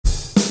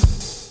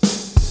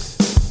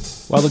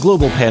While the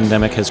global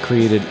pandemic has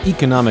created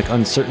economic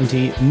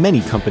uncertainty,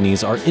 many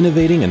companies are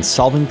innovating and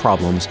solving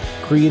problems,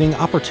 creating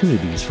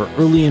opportunities for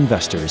early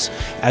investors.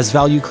 As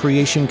value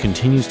creation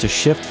continues to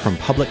shift from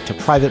public to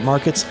private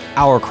markets,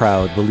 Our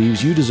Crowd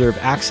believes you deserve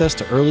access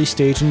to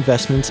early-stage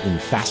investments in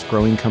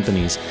fast-growing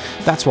companies.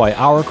 That's why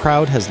Our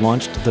Crowd has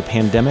launched the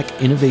Pandemic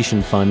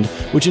Innovation Fund,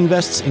 which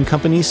invests in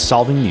companies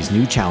solving these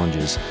new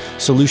challenges.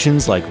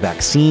 Solutions like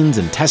vaccines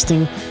and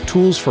testing,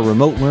 tools for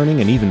remote learning,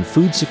 and even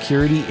food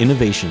security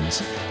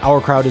innovations.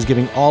 Our Crowd is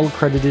giving all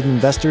accredited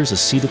investors a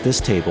seat at this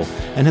table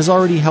and has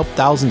already helped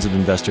thousands of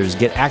investors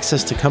get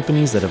access to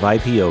companies that have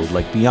IPO'd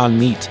like Beyond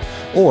Meat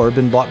or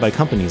been bought by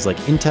companies like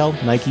Intel,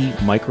 Nike,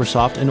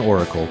 Microsoft, and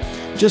Oracle.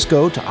 Just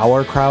go to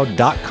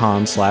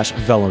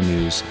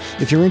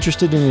ourcrowd.com/VeloNews. If you're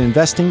interested in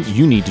investing,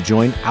 you need to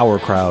join Our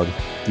Crowd.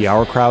 The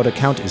Our Crowd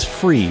account is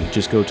free.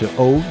 Just go to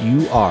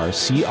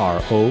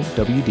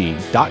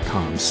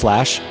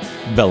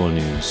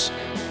ourcrowd.com/VeloNews.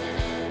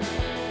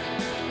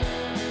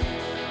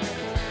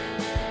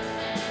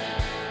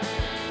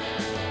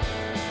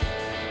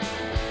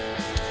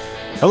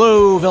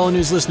 Hello,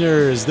 VeloNews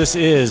listeners. This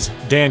is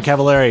Dan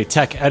Cavallari,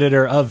 tech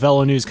editor of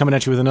VeloNews, coming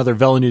at you with another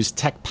VeloNews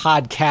Tech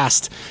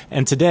podcast.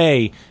 And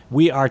today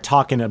we are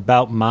talking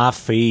about my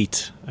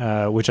feet,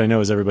 which I know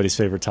is everybody's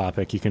favorite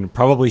topic. You can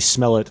probably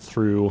smell it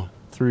through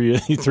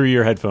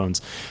your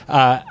headphones.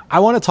 I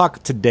want to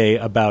talk today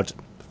about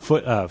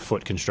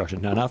foot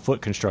construction. No, not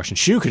foot construction,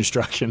 shoe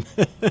construction.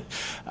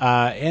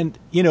 And,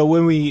 you know,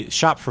 when we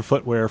shop for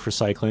footwear for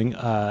cycling,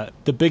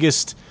 the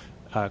biggest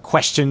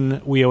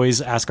question we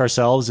always ask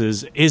ourselves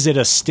is it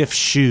a stiff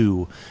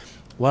shoe?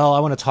 Well, I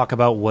want to talk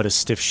about what a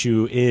stiff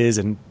shoe is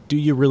and do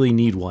you really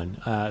need one?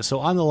 So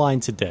on the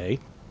line today,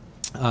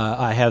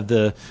 I have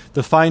the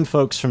fine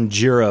folks from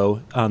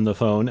Giro on the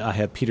phone. I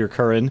have Peter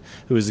Curran,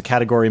 who is the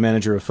category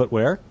manager of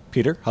footwear.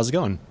 Peter, how's it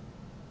going?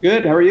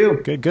 Good. How are you?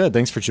 Good.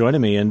 Thanks for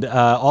joining me. And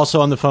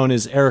also on the phone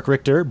is Eric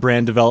Richter,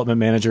 brand development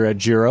manager at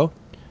Giro.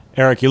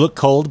 Eric, you look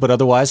cold, but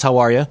otherwise, how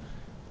are you?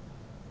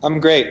 I'm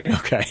great.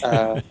 Okay.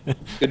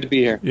 Good to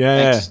be here.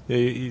 Yeah.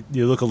 You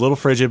look a little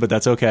frigid, but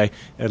that's okay.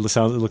 It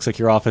looks like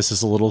your office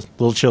is a little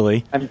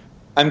chilly. I'm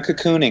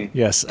cocooning.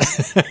 Yes.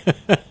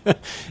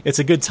 It's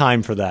a good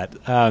time for that.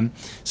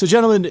 So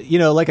gentlemen, you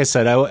know, like I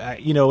said,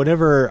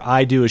 whenever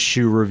I do a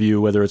shoe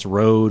review, whether it's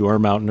road or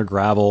mountain or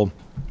gravel,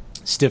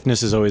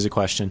 stiffness is always a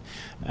question.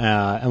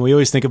 And we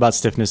always think about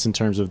stiffness in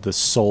terms of the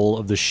sole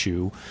of the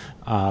shoe.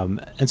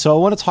 And so I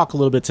want to talk a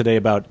little bit today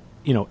about,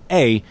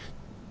 A,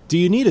 do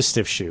you need a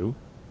stiff shoe?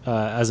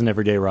 As an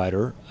everyday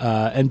rider,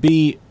 and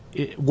B,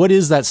 what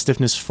is that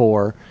stiffness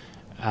for?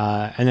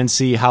 And then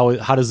C, how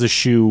does the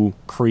shoe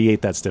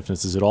create that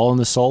stiffness? Is it all in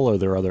the sole, or are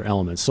there other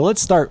elements? So let's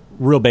start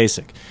real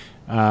basic.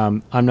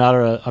 I'm not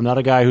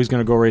a guy who's going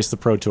to go race the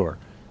Pro Tour.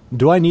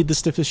 Do I need the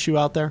stiffest shoe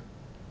out there?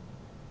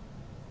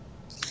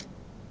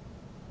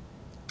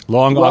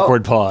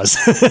 Awkward pause.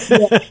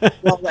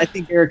 Well, I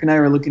think Eric and I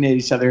were looking at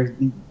each other,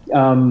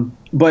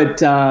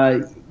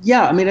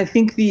 yeah, I mean, I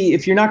think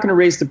if you're not going to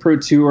race the Pro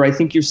Tour, I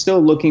think you're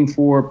still looking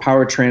for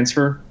power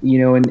transfer,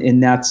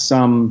 and that's,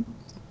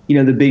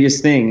 the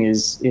biggest thing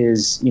is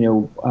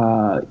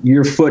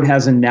your foot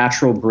has a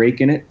natural break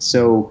in it.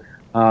 So,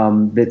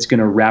 that's going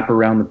to wrap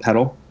around the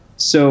pedal.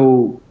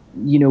 So,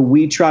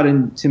 we try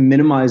to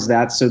minimize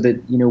that so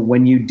that,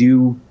 when you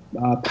do,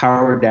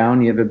 power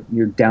down, you have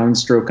your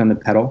downstroke on the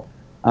pedal.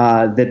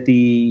 That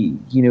the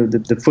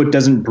foot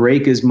doesn't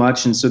break as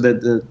much, and so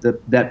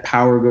that that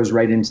power goes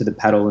right into the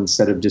pedal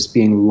instead of just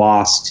being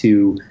lost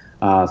to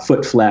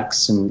foot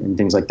flex and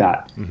things like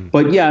that. Mm-hmm.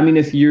 But yeah, I mean,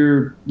 if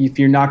you're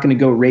not going to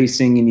go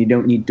racing and you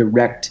don't need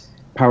direct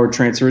power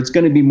transfer, it's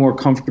going to be more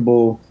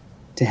comfortable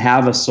to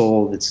have a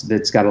sole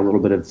that's got a little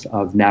bit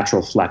of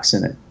natural flex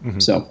in it. Mm-hmm.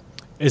 So,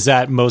 is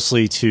that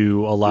mostly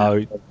to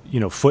allow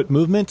foot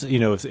movement?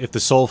 If the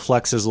sole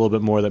flexes a little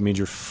bit more, that means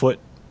your foot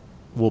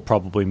will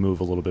probably move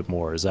a little bit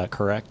more. Is that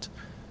correct?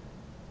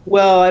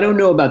 Well, I don't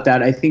know about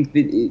that. I think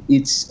that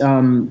it's,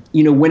 when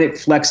it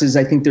flexes,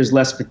 I think there's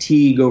less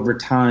fatigue over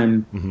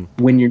time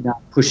when you're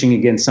not pushing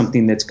against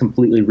something that's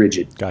completely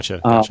rigid. Gotcha.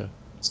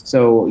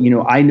 So,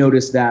 I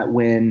notice that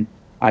when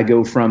I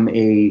go from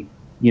a,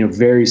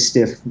 very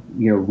stiff,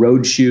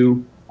 road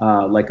shoe,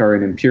 like our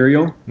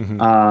Imperial,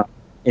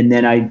 and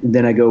then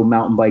I go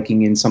mountain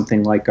biking in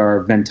something like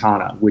our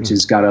Ventana, which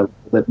has got a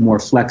bit more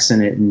flex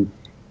in it. And,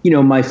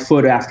 my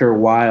foot after a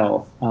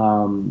while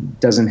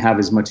doesn't have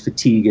as much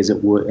fatigue as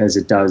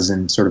it does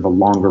in sort of a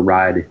longer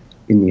ride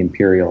in the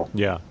Imperial.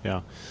 Yeah.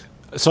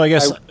 So I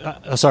guess,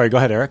 sorry, go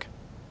ahead, Eric.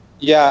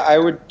 Yeah, I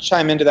would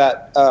chime into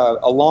that.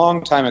 A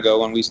long time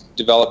ago when we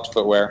developed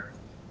footwear,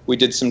 we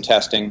did some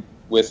testing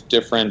with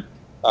different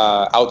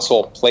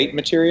outsole plate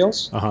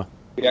materials. Uh-huh.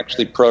 We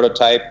actually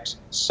prototyped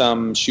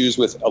some shoes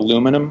with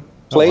aluminum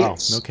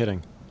plates. Oh, wow. No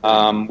kidding.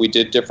 We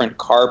did different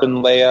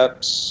carbon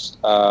layups,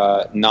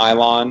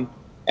 nylon.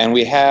 And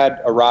we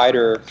had a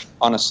rider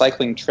on a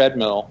cycling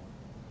treadmill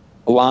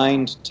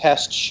blind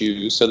test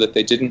shoes so that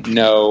they didn't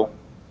know,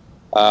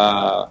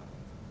 what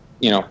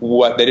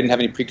they didn't have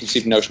any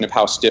preconceived notion of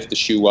how stiff the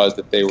shoe was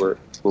that they were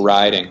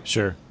riding.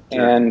 Sure.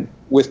 And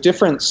with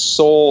different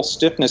sole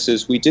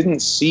stiffnesses, we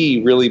didn't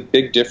see really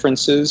big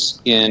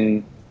differences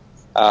in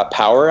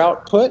power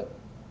output.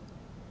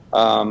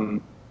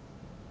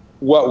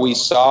 What we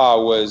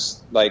saw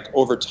was, like,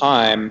 over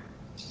time,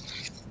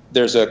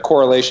 there's a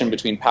correlation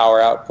between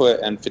power output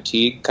and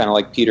fatigue, kind of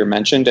like Peter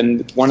mentioned.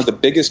 And one of the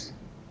biggest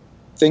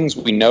things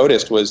we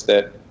noticed was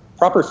that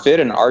proper fit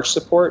and arch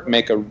support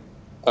make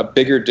a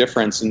bigger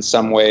difference in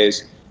some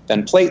ways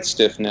than plate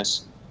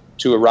stiffness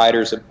to a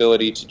rider's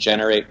ability to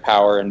generate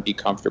power and be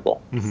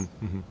comfortable,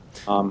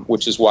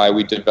 which is why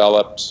we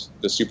developed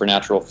the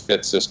Supernatural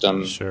Fit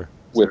system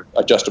with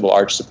adjustable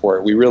arch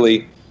support. We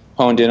really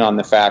honed in on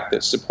the fact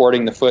that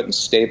supporting the foot and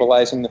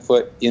stabilizing the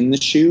foot in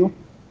the shoe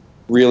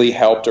really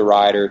helped a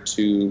rider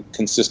to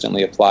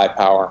consistently apply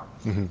power.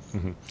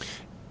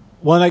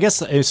 Well, and I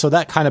guess, so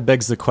that kind of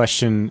begs the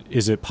question,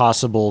 is it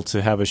possible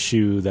to have a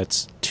shoe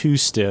that's too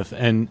stiff?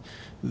 And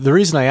the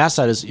reason I ask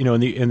that is, in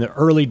the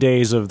early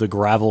days of the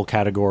gravel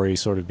category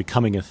sort of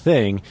becoming a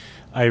thing,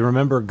 I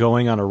remember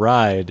going on a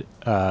ride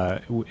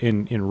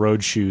in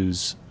road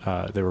shoes.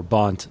 They were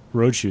Bont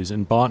road shoes,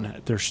 and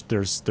Bont,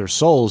 their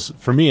soles,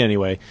 for me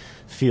anyway,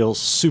 feel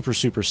super,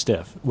 super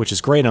stiff, which is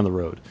great on the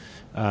road.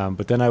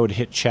 But then I would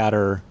hit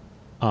chatter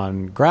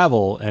on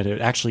gravel, and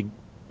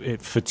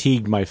it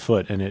fatigued my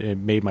foot, and it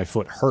made my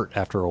foot hurt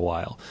after a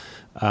while.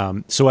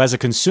 So as a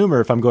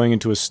consumer, if I'm going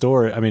into a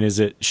store, I mean,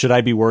 should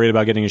I be worried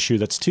about getting a shoe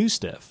that's too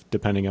stiff,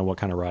 depending on what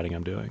kind of riding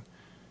I'm doing?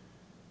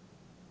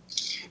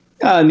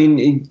 I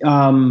mean,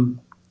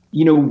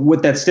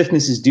 what that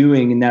stiffness is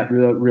doing in that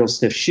real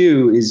stiff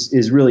shoe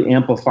is really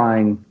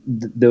amplifying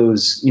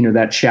those,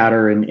 that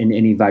chatter and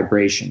any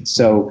vibration.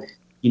 So,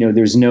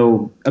 there's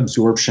no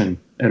absorption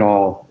at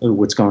all of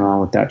what's going on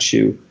with that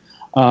shoe.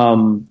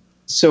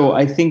 So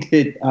I think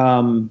that,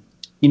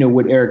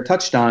 what Eric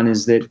touched on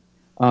is that,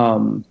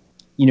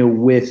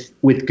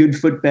 with good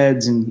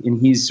footbeds,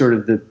 and he's sort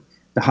of the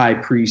high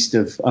priest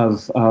of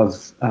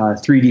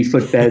 3D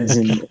footbeds,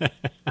 and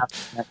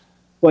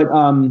but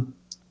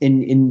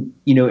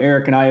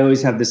Eric and I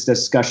always have this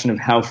discussion of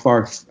how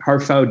far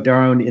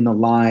down in the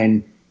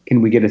line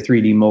can we get a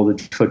 3D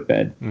molded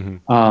footbed,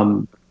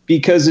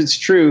 because it's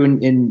true,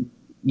 and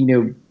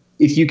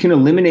if you can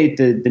eliminate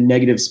the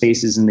negative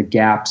spaces and the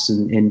gaps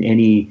and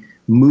any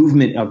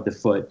movement of the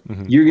foot,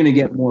 you're going to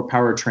get more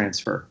power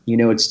transfer.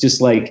 It's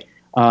just like,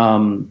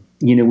 when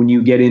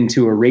you get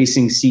into a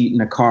racing seat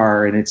in a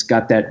car and it's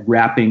got that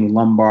wrapping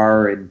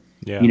lumbar and,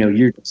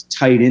 you're just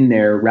tight in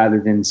there rather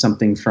than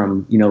something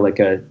from, like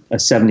a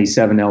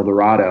 77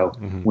 Eldorado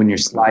when you're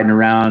sliding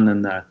around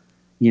on the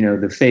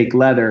fake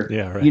leather.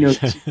 Yeah, right.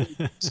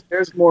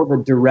 There's more of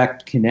a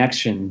direct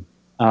connection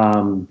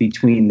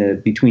between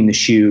the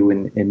shoe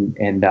and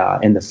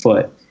the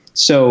foot.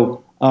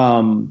 So,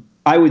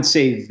 I would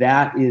say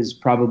that is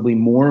probably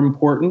more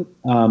important,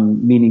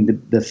 meaning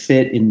the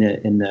fit in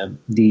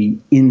the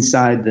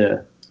inside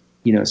the,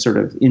 sort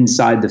of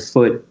inside the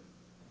foot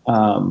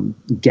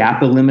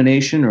gap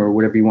elimination, or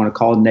whatever you want to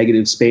call it,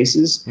 negative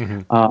spaces.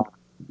 In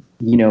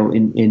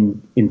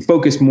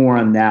focus more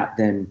on that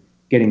than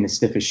getting the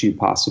stiffest shoe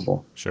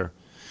possible. Sure.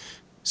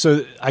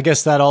 So I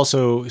guess that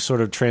also sort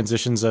of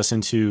transitions us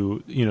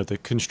into, the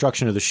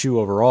construction of the shoe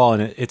overall.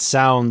 And it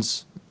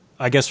sounds,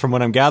 I guess from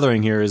what I'm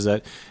gathering here, is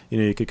that,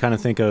 you could kind of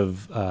think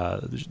of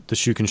the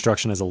shoe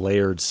construction as a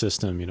layered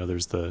system.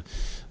 There's the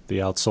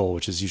outsole,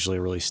 which is usually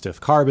a really stiff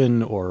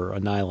carbon or a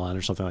nylon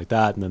or something like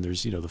that. And then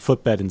there's, the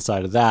footbed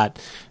inside of that.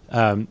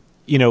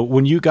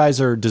 When you guys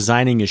are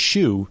designing a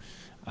shoe,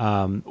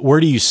 where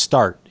do you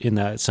start in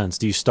that sense?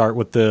 Do you start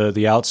with the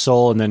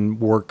outsole and then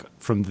work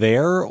from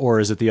there, or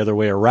is it the other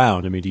way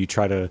around? I mean, do you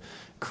try to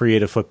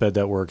create a footbed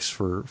that works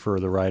for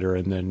the rider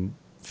and then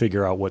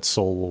figure out what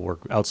outsole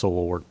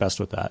will work best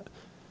with that?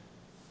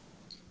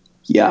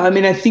 Yeah, I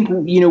mean, I think,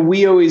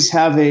 we always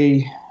have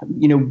the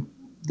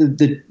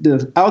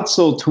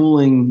outsole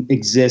tooling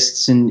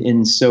exists,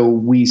 and so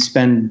we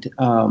spend,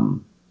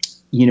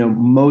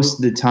 most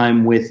of the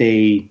time with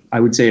I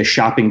would say a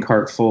shopping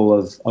cart full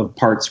of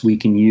parts we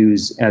can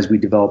use as we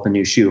develop a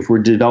new shoe. If we're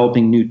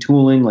developing new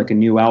tooling, like a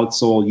new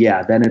outsole,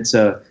 then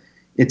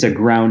it's a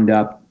ground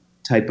up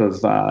type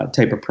of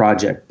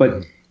project.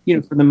 But,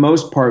 for the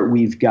most part,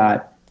 we've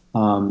got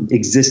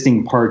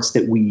existing parts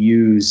that we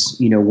use,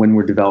 when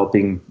we're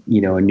developing,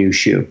 a new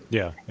shoe.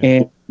 Yeah.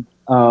 And,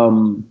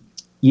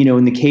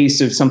 in the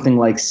case of something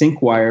like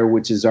Sinkwire,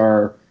 which is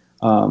our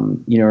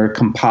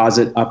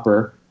composite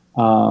upper,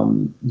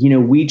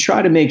 we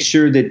try to make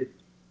sure that,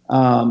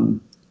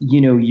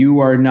 you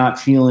are not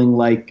feeling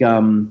like,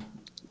 the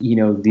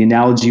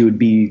analogy would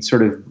be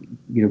sort of,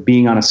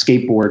 being on a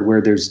skateboard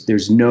where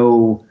there's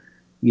no,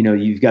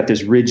 you've got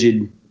this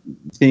rigid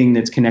thing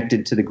that's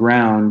connected to the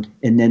ground,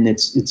 and then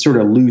it's sort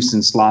of loose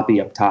and sloppy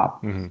up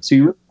top. So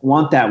you really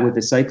want that with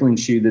a cycling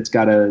shoe that's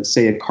got a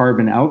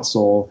carbon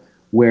outsole,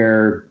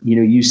 where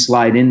you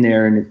slide in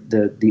there and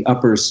the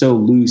upper is so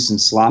loose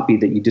and sloppy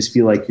that you just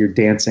feel like you're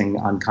dancing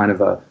on kind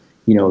of a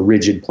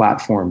rigid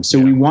platform. So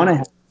we want to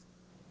have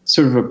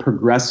sort of a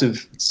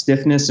progressive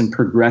stiffness and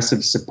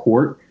progressive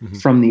support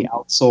from the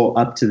outsole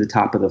up to the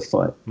top of the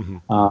foot,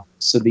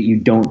 so that you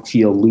don't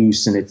feel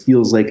loose and it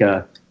feels like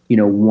a,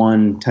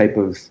 one type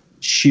of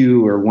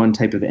shoe or one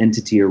type of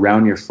entity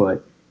around your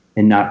foot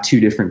and not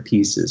two different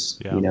pieces.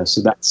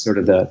 So that's sort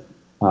of the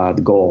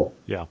goal.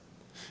 Yeah.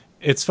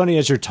 It's funny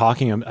as you're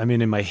talking, I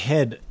mean, in my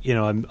head,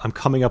 I'm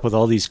coming up with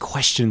all these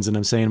questions and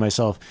I'm saying to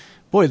myself,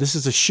 boy, this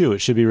is a shoe. It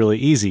should be really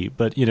easy,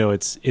 but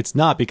it's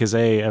not, because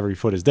every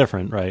foot is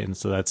different. Right. And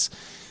so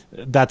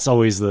that's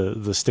always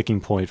the sticking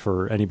point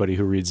for anybody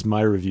who reads my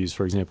reviews,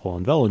 for example,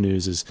 on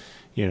VeloNews is,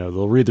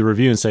 they'll read the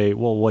review and say,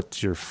 well,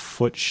 what's your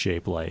foot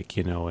shape like,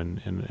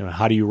 and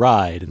how do you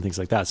ride and things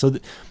like that. So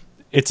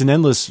it's an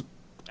endless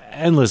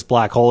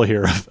black hole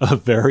here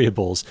of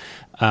variables.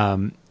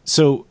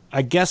 So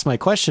I guess my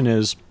question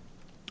is,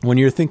 when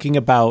you're thinking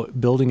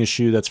about building a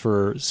shoe that's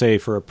for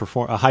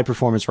a high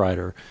performance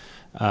rider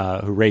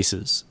who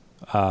races,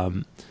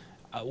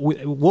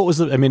 what was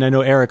I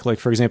know, Eric, like,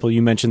 for example,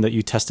 you mentioned that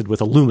you tested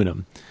with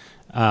aluminum.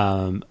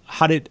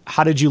 How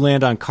did you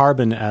land on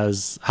carbon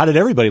how did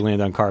everybody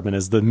land on carbon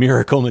as the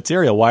miracle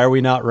material? Why are we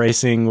not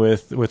racing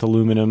with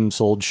aluminum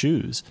soled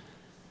shoes?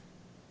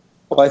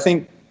 Well, I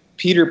think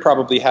Peter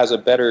probably has a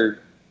better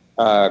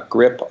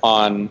grip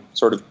on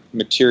sort of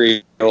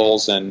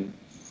materials and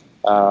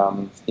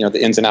the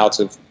ins and outs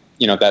of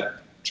that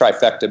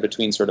trifecta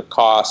between sort of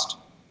cost,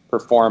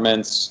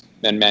 performance,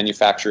 and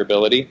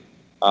manufacturability,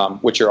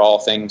 which are all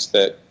things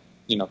that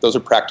those are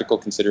practical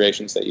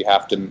considerations that you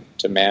have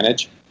to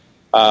manage.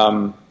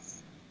 I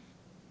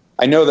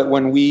know that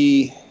when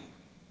we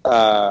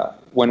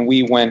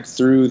went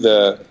through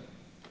the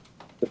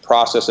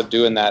process of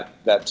doing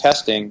that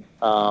testing,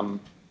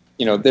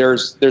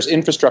 there's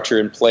infrastructure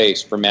in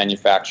place for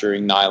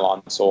manufacturing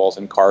nylon soles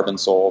and carbon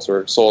soles,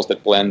 or soles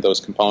that blend those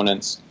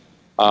components.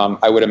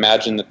 I would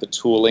imagine that the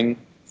tooling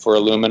for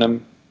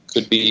aluminum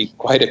could be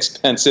quite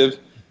expensive,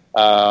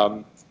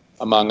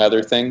 among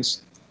other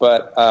things.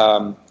 But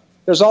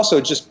there's also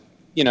just,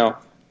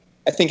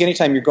 I think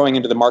anytime you're going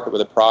into the market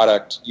with a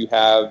product, you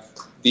have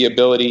the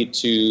ability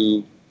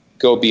to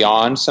go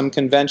beyond some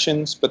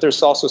conventions, but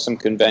there's also some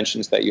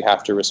conventions that you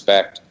have to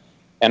respect.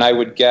 And I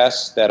would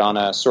guess that on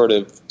a sort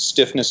of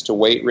stiffness to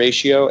weight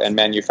ratio and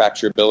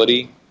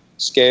manufacturability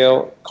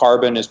scale,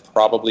 carbon is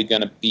probably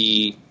going to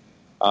be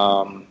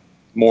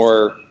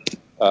more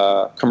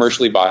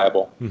commercially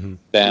viable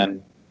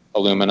than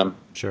aluminum.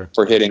 Sure.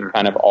 For hitting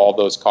kind of all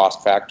those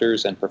cost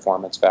factors and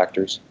performance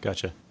factors.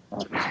 Gotcha.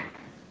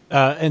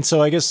 And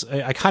so I guess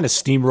I kind of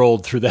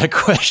steamrolled through that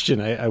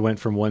question. I went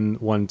from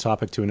one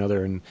topic to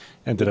another and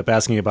ended up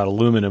asking about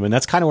aluminum, and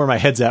that's kind of where my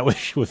head's at with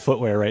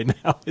footwear right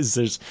now. Is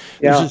there's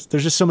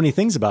just so many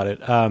things about it.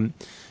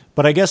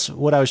 But I guess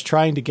what I was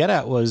trying to get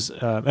at was,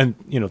 and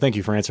thank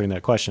you for answering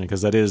that question,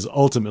 because that is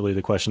ultimately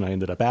the question I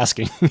ended up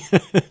asking.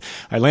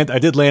 I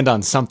did land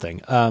on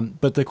something,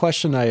 but the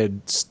question I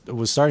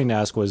was starting to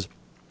ask was,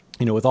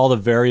 with all the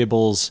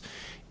variables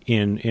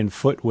in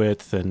foot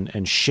width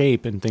and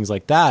shape and things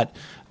like that,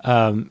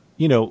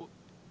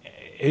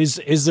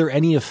 is there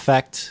any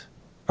effect,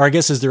 or I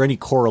guess is there any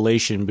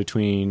correlation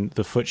between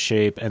the foot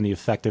shape and the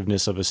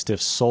effectiveness of a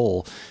stiff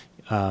sole,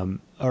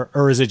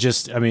 or is it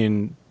just,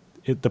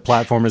 the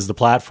platform is the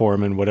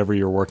platform, and whatever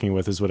you're working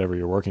with is whatever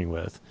you're working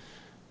with?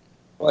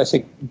 Well, I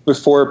think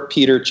before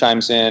Peter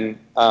chimes in,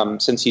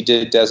 since he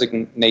did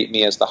designate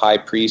me as the high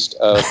priest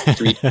of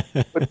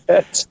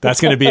 3D, that's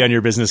going to be on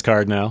your business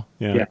card now.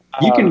 Yeah.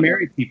 You can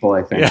marry people,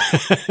 I think.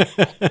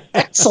 Yeah.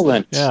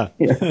 Excellent. Yeah.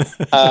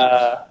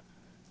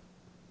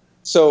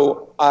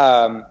 So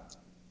a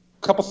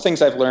couple of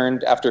things I've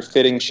learned after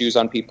fitting shoes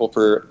on people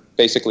for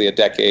basically a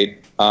decade,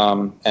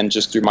 and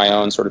just through my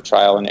own sort of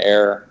trial and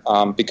error,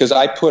 because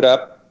I put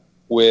up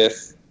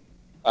with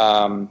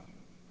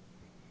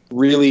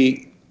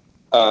really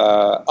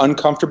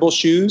uncomfortable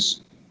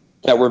shoes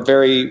that were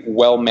very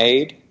well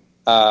made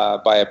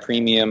by a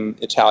premium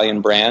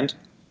Italian brand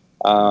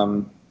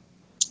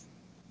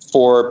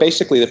for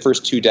basically the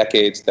first 2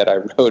 decades that I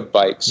rode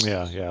bikes.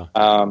 Yeah.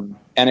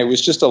 And it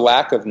was just a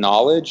lack of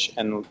knowledge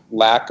and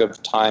lack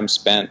of time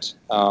spent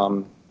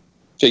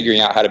figuring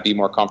out how to be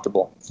more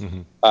comfortable.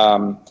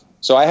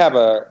 So I have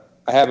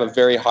a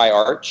very high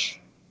arch,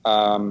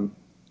 and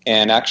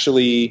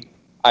actually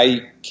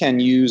I can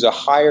use a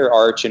higher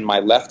arch in my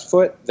left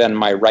foot than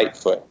my right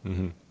foot.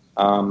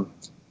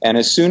 And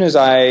as soon as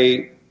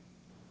I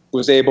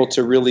was able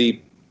to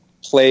really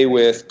play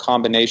with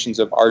combinations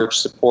of arch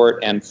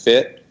support and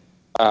fit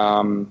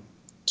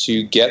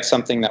to get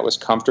something that was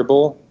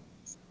comfortable,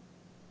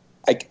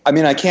 I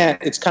can't,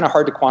 it's kind of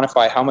hard to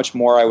quantify how much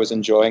more I was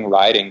enjoying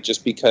riding,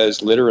 just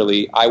because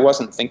literally I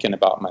wasn't thinking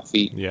about my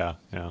feet. Yeah.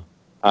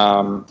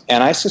 And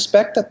I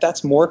suspect that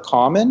that's more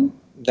common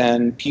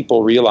than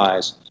people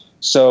realize.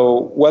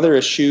 So whether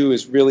a shoe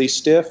is really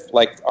stiff,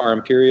 like our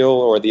Imperial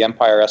or the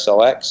Empire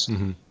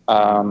SLX,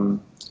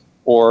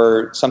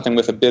 or something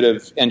with a bit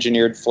of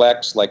engineered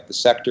flex, like the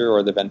Sector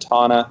or the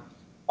Ventana,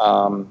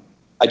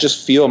 I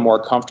just feel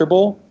more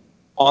comfortable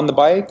on the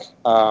bike,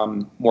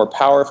 more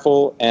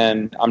powerful,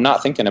 and I'm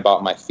not thinking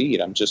about my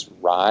feet. I'm just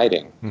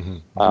riding.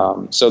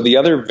 So the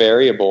other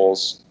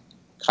variables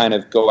kind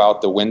of go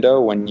out the window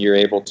when you're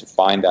able to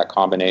find that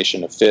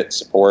combination of fit,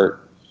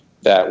 support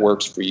that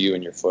works for you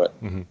and your foot.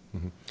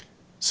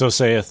 So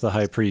saith the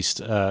high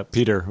priest.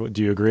 Peter,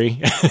 do you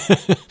agree?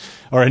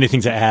 Or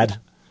anything to add?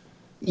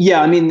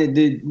 Yeah, I mean,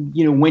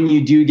 when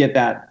you do get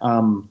that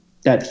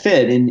that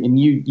fit, and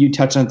you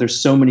touched on it, there's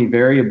so many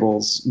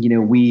variables.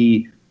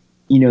 The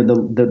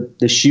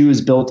shoe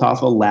is built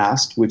off a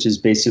last, which is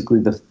basically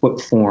the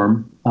foot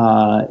form,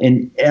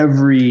 and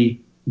every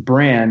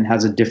brand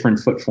has a different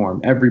foot form.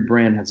 Every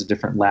brand has a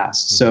different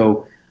last.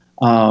 So,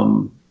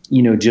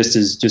 just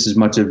as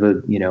much of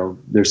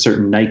there's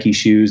certain Nike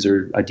shoes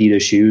or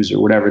Adidas shoes or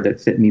whatever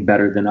that fit me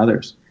better than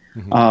others.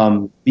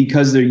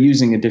 Because they're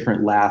using a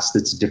different last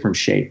that's a different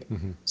shape.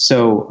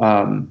 So,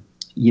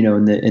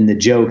 in the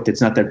joke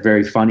that's not that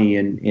very funny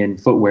in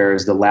footwear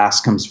is the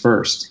last comes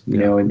first,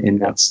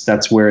 and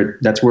that's where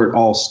it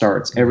all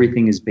starts.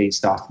 Everything is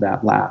based off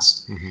that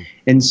last.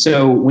 And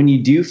so when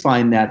you do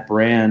find that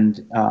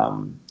brand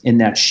in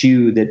that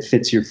shoe that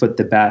fits your foot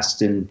the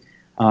best, and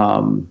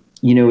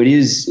it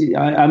is,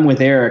 I'm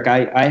with Eric.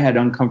 I had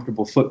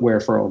uncomfortable footwear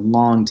for a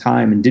long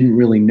time and didn't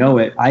really know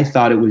it. I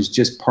thought it was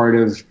just part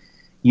of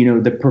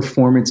the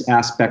performance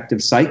aspect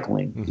of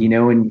cycling,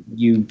 and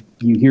you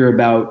hear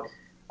about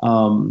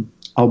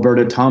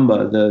Alberto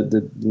Tomba,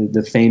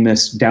 the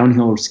famous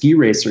downhill ski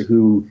racer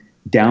who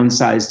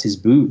downsized his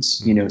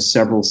boots,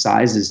 several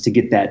sizes to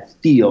get that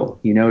feel,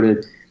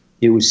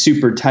 it was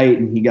super tight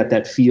and he got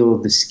that feel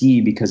of the ski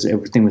because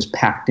everything was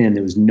packed in.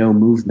 There was no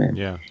movement.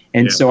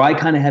 So I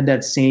kind of had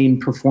that same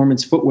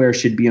performance footwear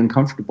should be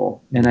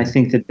uncomfortable. And I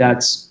think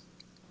that's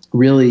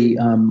really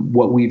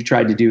what we've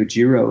tried to do at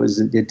Giro is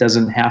it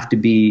doesn't have to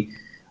be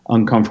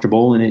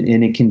uncomfortable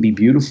and it can be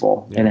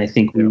beautiful. And I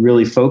think we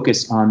really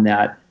focus on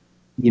that,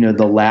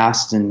 the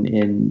last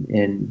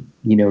and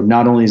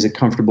not only is it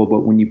comfortable, but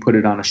when you put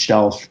it on a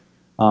shelf,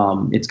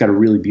 it's got a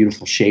really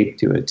beautiful shape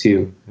to it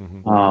too.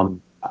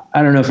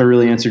 I don't know if I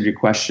really answered your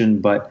question,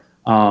 but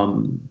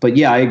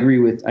yeah, I agree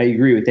with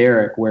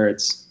Eric where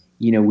it's,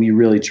 we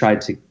really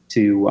tried to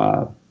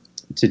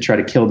try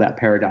to kill that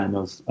paradigm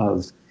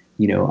of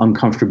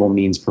uncomfortable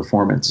means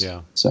performance.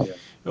 So.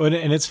 And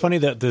it's funny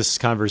that this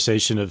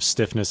conversation of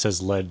stiffness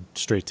has led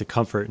straight to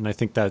comfort. And I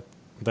think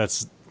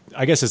that's,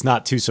 I guess it's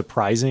not too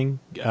surprising,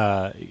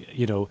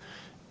 given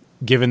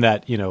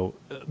that,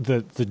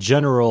 the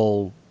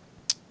general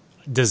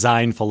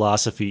design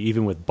philosophy,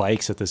 even with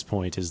bikes at this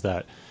point, is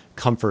that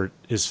comfort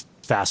is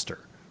faster,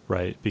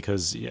 right?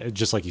 Because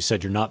just like you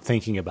said, you're not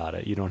thinking about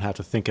it. You don't have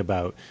to think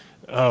about,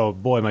 oh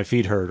boy, my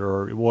feet hurt,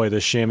 or boy,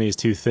 this chamois is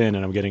too thin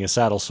and I'm getting a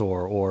saddle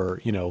sore,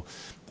 or,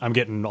 I'm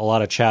getting a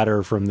lot of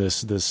chatter from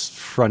this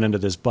front end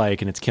of this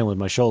bike and it's killing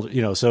my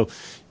shoulder, so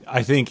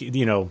I think,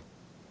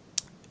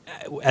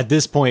 at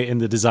this point in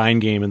the design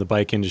game in the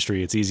bike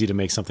industry, it's easy to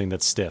make something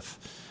that's stiff,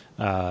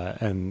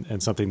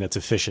 and something that's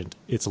efficient.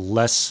 It's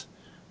less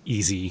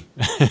easy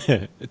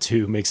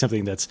to make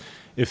something that's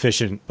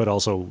efficient but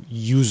also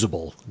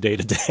usable day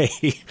to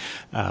day.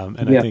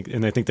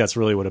 I think that's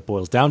really what it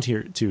boils down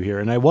to here.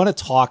 And I want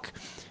to talk.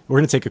 We're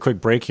going to take a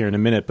quick break here in a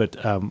minute, but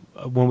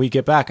when we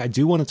get back, I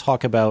do want to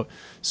talk about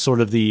sort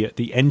of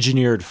the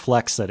engineered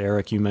flex that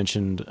Eric you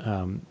mentioned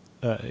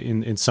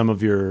in some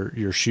of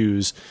your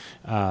shoes,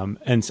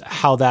 and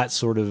how that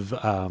sort of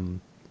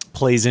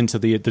plays into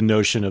the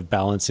notion of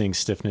balancing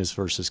stiffness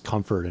versus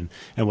comfort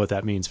and what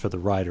that means for the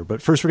rider. But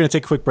first, we're going to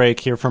take a quick break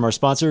here from our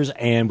sponsors,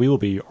 and we will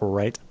be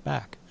right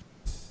back.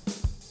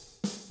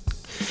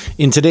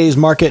 In today's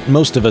market,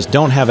 most of us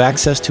don't have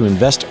access to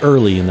invest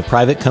early in the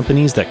private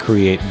companies that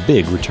create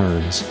big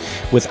returns.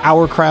 With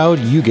Our Crowd,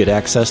 you get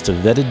access to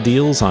vetted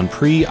deals on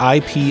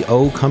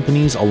pre-IPO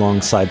companies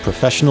alongside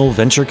professional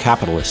venture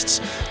capitalists.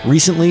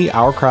 Recently,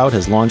 Our Crowd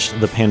has launched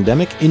the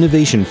Pandemic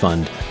Innovation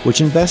Fund,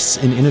 which invests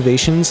in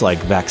innovations like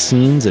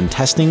vaccines and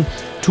testing,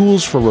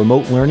 tools for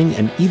remote learning,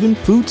 and even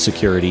food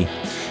security.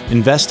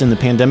 Invest in the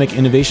Pandemic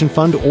Innovation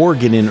Fund or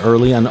get in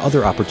early on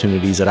other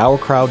opportunities at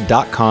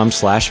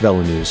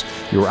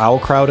ourcrowd.com/VeloNews. Your Our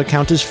Crowd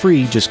account is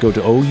free. Just go to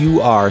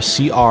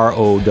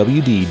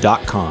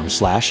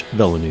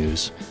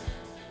ourcrowd.com/VeloNews.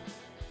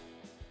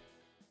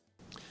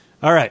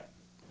 All right.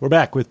 We're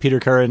back with Peter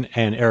Curran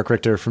and Eric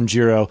Richter from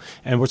Giro,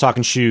 and we're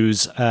talking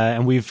shoes.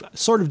 And we've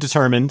sort of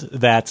determined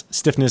that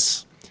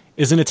stiffness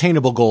is an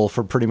attainable goal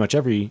for pretty much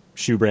every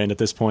shoe brand at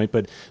this point,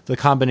 but the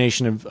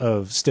combination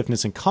of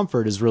stiffness and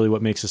comfort is really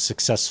what makes a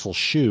successful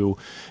shoe.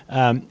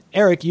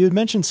 Eric, you had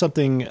mentioned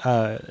something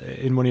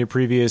in one of your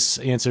previous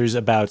answers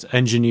about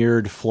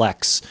engineered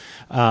flex,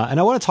 and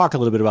I want to talk a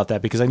little bit about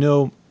that because I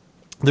know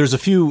there's a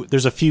few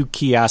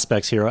key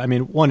aspects here. I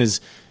mean, one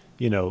is,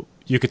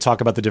 you could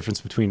talk about the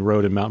difference between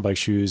road and mountain bike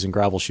shoes and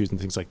gravel shoes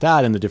and things like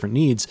that and the different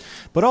needs.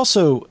 But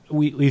also,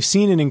 we've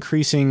seen an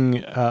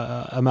increasing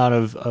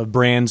amount of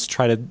brands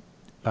try to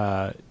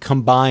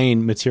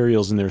combine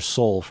materials in their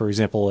sole. For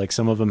example, like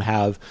some of them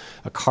have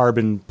a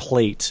carbon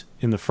plate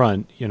in the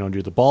front,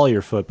 under the ball of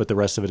your foot, but the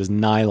rest of it is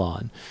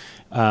nylon.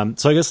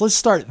 So I guess let's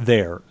start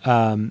there.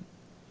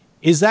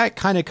 Is that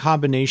kind of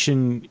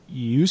combination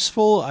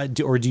useful,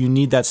 or do you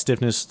need that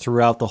stiffness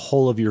throughout the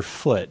whole of your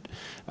foot?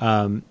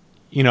 I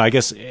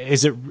guess,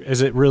 is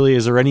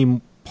there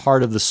any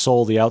part of the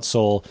sole, the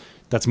outsole,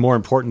 that's more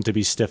important to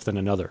be stiff than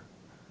another?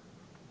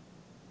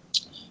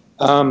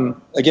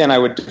 Again, I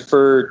would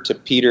defer to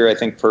Peter, I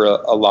think, for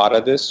a lot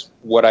of this.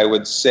 What I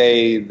would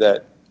say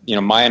that,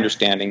 my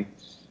understanding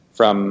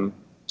from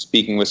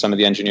speaking with some of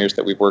the engineers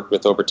that we've worked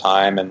with over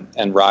time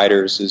and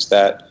riders is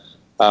that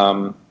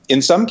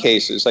in some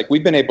cases, like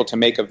we've been able to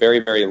make a very,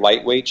 very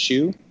lightweight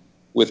shoe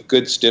with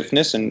good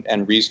stiffness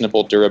and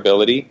reasonable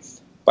durability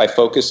by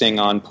focusing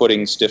on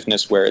putting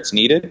stiffness where it's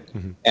needed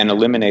and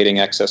eliminating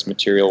excess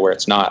material where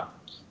it's not.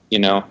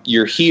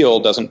 Your heel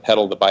doesn't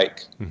pedal the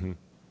bike.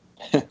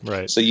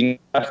 Right. So you need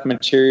enough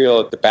material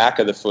at the back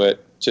of the foot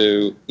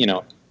to,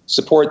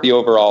 support the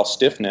overall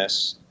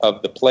stiffness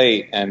of the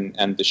plate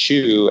and the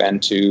shoe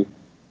and to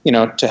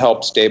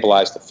help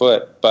stabilize the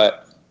foot.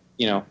 But,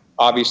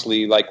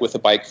 obviously, like with a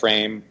bike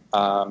frame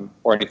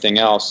or anything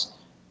else,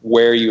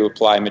 where you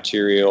apply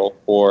material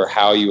or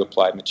how you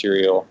apply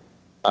material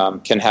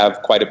can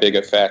have quite a big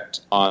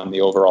effect on the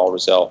overall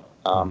result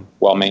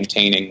while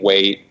maintaining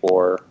weight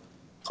or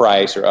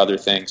price or other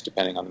things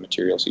depending on the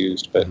materials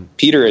used. But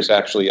Peter is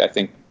actually, I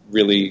think,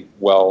 really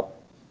well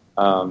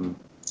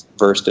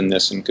versed in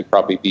this and could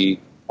probably be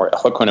more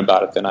eloquent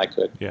about it than I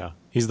could. Yeah.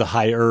 He's the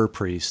higher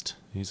priest.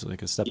 He's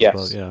like a step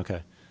above. Yeah.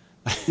 Okay.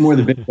 More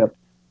the bishop.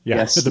 Yeah.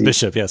 Yes, the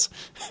bishop. Yes.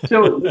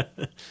 So,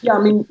 yeah, I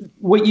mean,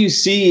 what you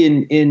see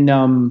in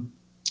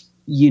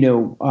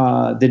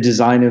the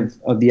design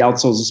of the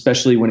outsoles,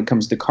 especially when it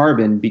comes to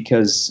carbon,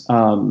 because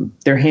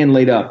they're hand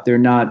laid up. They're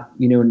not,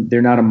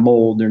 they're not a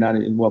mold. They're not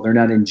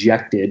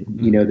injected.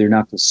 They're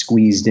not just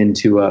squeezed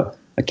into a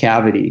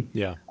cavity.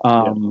 Yeah.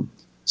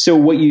 So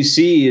what you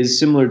see is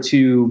similar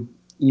to,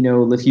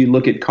 if you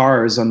look at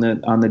cars on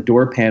the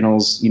door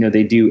panels,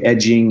 they do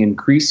edging and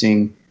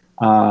creasing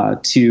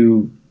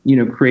to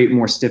create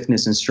more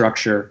stiffness and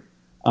structure.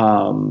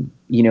 And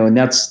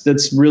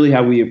that's really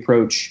how we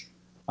approach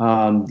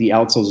the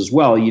outsoles as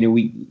well.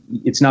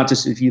 It's not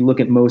just, if you look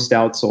at most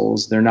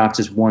outsoles, they're not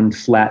just one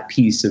flat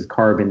piece of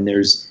carbon.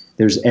 There's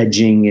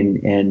edging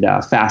and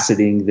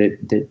faceting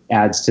that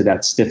adds to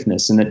that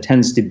stiffness, and that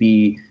tends to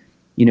be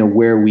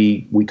where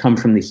we come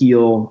from the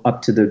heel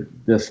up to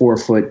the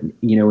forefoot,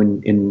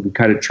 and we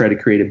kind of try to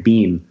create a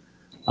beam.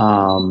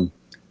 And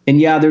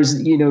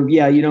there's you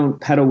don't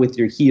pedal with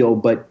your heel,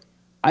 but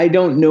I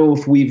don't know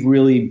if we've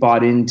really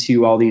bought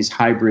into all these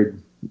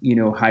hybrid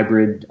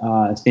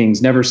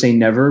things. Never say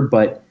never,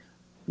 but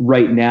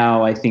right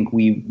now I think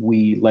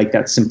we like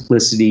that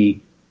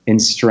simplicity and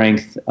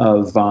strength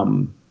of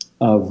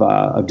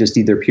just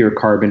either pure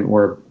carbon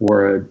or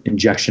a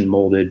injection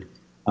molded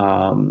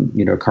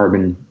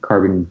carbon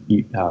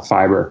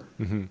fiber.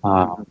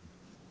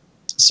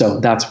 So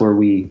that's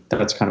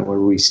kind of where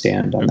we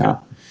stand on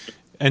that.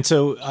 And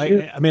so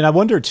I mean, I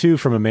wonder too,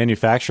 from a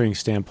manufacturing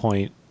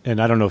standpoint, and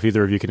I don't know if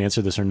either of you can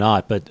answer this or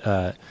not, but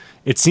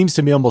it seems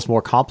to me almost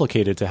more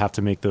complicated to have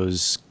to make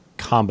those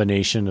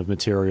combination of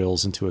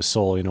materials into a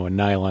sole, a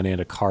nylon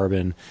and a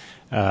carbon.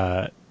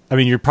 I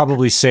mean, you're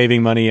probably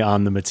saving money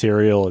on the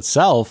material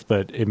itself,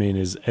 but I mean,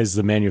 is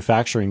the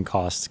manufacturing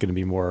cost going to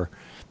be more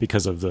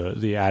because of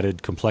the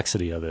added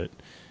complexity of it?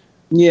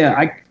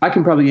 Yeah, I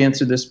can probably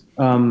answer this.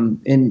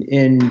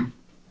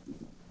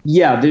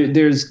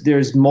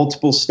 There's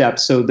multiple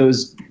steps. So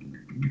those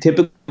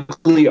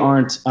typically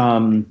aren't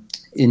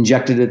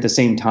injected at the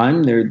same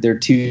time. They're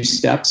two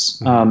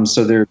steps.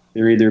 So they're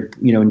either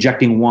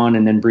injecting one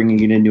and then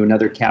bringing it into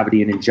another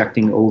cavity and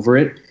injecting over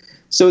it.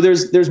 So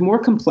there's more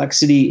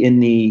complexity in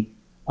the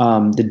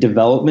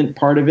development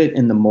part of it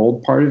and the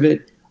mold part of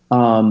it.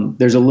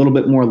 There's a little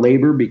bit more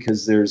labor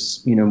because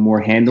there's more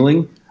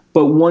handling.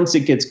 But once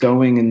it gets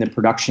going and the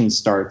production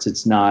starts,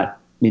 it's not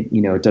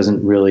it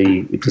doesn't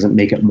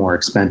make it more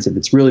expensive.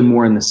 It's really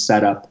more in the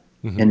setup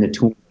and the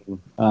tooling.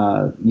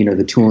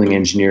 The tooling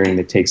engineering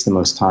that takes the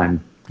most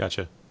time.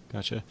 Gotcha.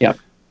 Yeah.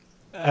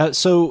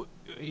 So,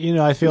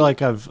 I feel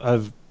like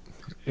I've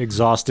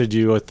exhausted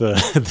you with the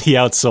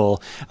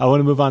outsole. I want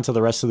to move on to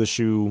the rest of the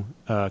shoe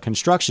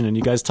construction. And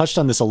you guys touched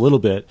on this a little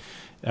bit.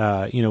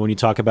 When you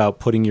talk about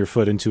putting your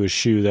foot into a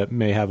shoe that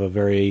may have a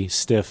very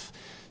stiff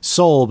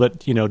sole,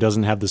 but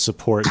doesn't have the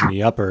support in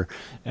the upper,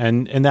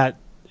 and that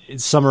it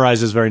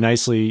summarizes very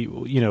nicely.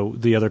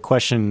 The other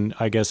question,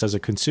 I guess, as a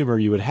consumer,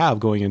 you would have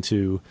going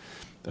into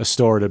a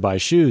store to buy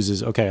shoes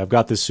is, okay, I've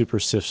got this super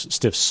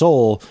stiff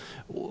sole.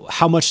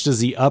 How much does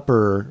the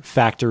upper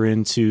factor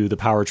into the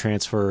power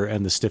transfer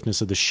and the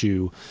stiffness of the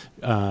shoe?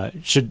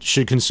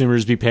 Should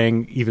consumers be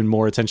paying even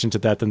more attention to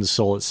that than the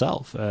sole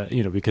itself?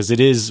 Because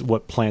it is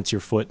what plants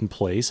your foot in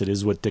place. It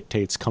is what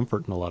dictates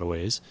comfort in a lot of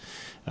ways.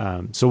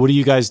 So what do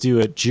you guys do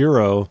at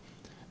Giro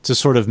to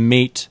sort of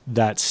mate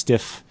that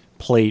stiff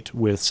plate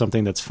with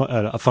something that's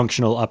a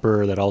functional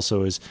upper that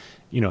also is,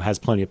 has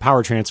plenty of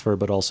power transfer,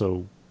 but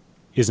also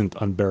isn't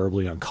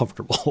unbearably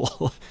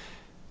uncomfortable?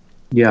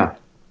 Yeah.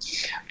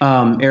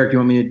 Eric, you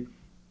want me to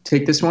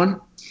take this one?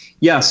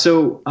 Yeah.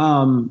 So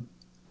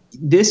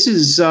this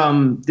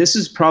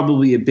is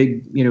probably a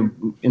big,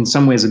 in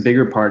some ways a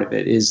bigger part of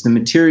it is the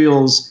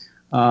materials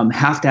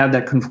have to have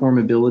that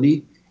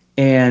conformability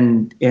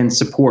and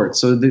support.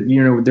 So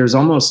that, there's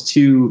almost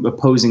two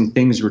opposing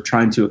things we're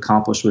trying to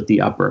accomplish with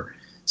the upper.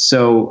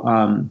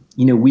 So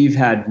we've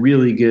had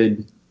really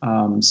good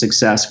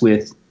success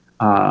with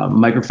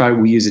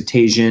microfiber. We use a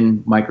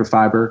Teijin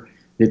microfiber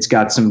that's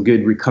got some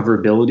good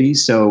recoverability.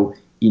 So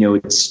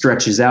it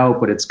stretches out,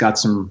 but it's got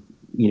some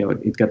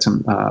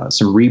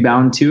some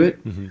rebound to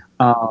it.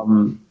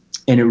 Mm-hmm.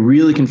 And it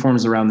really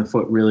conforms around the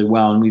foot really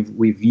well. And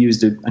we've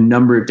used a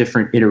number of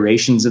different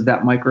iterations of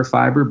that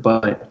microfiber,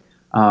 but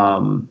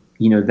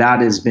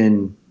that has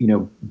been,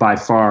 by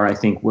far, I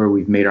think, where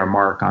we've made our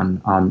mark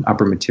on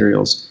upper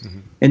materials. Mm-hmm.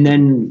 And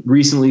then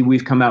recently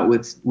we've come out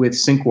with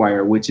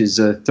SyncWire, which is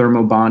a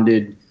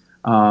thermobonded,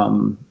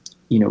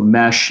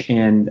 mesh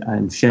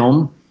and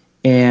film.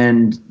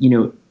 And,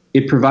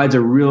 it provides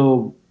a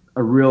real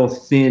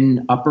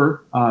thin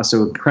upper,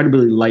 so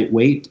incredibly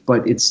lightweight,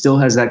 but it still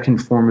has that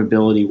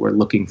conformability we're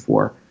looking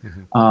for.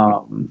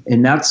 Mm-hmm.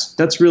 And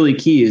that's really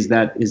key is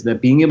that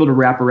being able to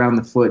wrap around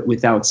the foot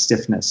without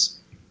stiffness.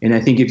 And I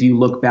think if you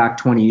look back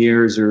 20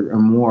 years or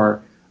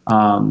more,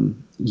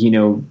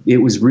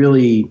 it was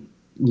really,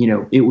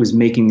 it was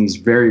making these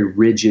very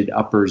rigid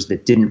uppers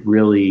that didn't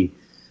really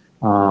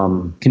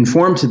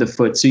conform to the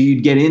foot. So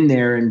you'd get in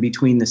there and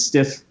between the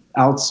stiff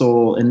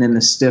outsole and then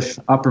the stiff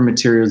upper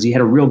materials, you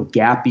had a real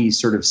gappy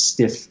sort of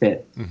stiff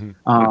fit.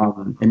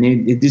 Mm-hmm. And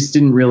it just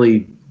didn't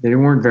really, they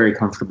weren't very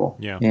comfortable.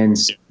 Yeah. And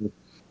so,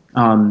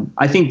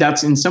 I think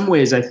that's in some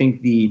ways, I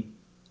think the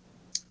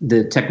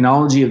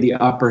technology of the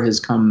upper has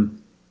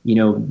come,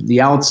 the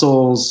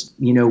outsoles,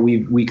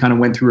 we kind of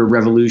went through a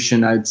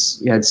revolution. I'd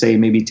say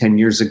maybe 10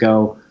 years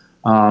ago,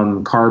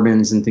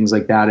 carbons and things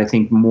like that. I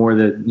think more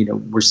that,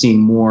 we're seeing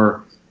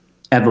more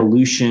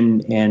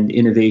evolution and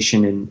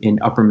innovation in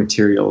upper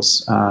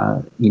materials,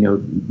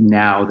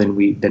 now than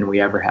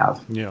we ever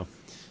have. Yeah.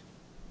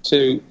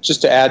 To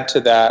add to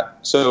that,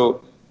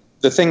 so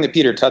the thing that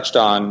Peter touched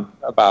on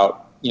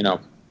about,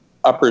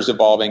 uppers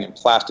evolving and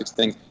plastics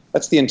things,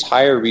 that's the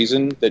entire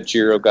reason that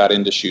Giro got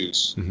into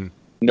shoes. Mm-hmm.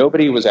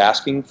 Nobody was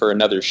asking for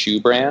another shoe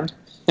brand.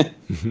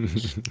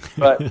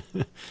 But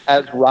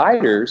as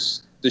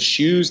riders, the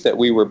shoes that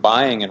we were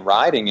buying and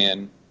riding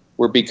in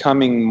were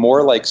becoming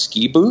more like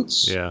ski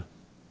boots. Yeah.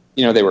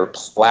 They were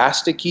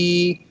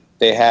plasticky.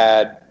 They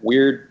had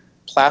weird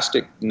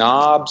plastic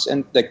knobs,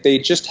 and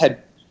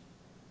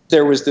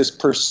there was this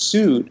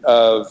pursuit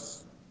of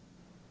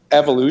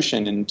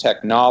evolution in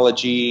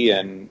technology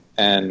and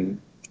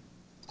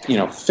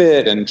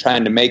fit and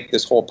trying to make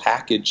this whole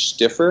package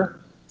stiffer,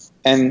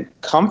 and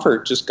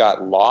comfort just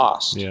got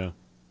lost. Yeah.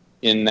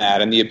 In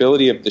that, and the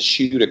ability of the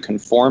shoe to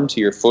conform to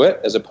your foot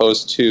as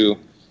opposed to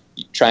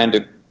trying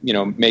to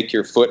make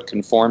your foot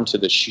conform to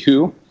the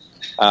shoe.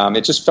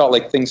 It just felt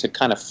like things had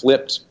kind of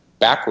flipped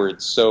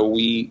backwards. So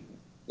we,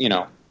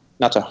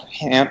 not to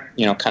kind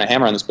of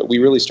hammer on this, but we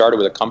really started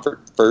with a comfort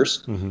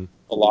first mm-hmm.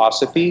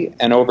 philosophy.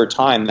 And over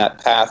time,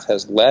 that path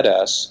has led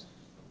us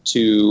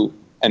to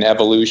an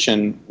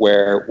evolution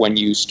where when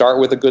you start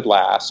with a good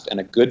last and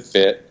a good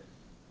fit,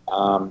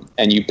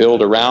 and you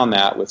build around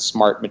that with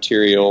smart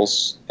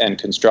materials and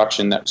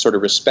construction that sort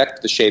of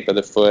respect the shape of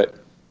the foot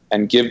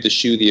and give the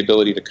shoe the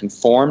ability to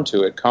conform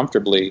to it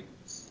comfortably,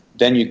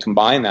 then you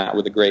combine that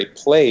with a great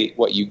plate,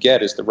 what you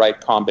get is the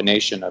right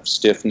combination of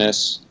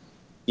stiffness,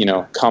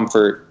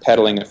 comfort,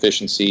 pedaling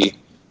efficiency,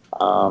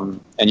 and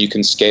you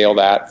can scale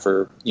that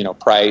for,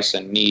 price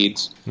and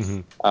needs.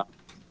 Mm-hmm.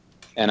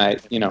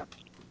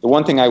 The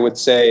one thing I would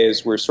say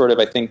is we're sort of,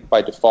 I think,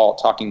 by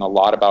default talking a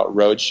lot about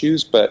road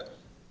shoes, but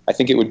I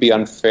think it would be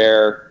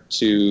unfair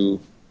to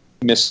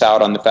miss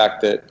out on the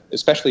fact that,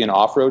 especially in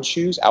off-road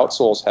shoes,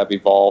 outsoles have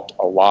evolved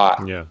a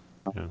lot. Yeah.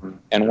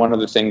 And one of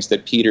the things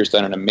that Peter's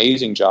done an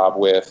amazing job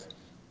with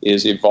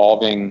is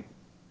evolving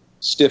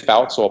stiff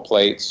outsole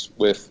plates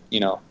with,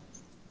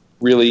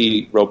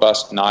 really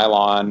robust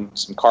nylon,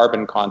 some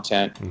carbon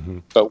content, mm-hmm.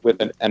 but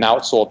with an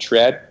outsole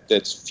tread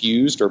that's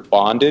fused or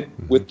bonded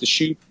mm-hmm. with the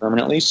shoe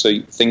permanently.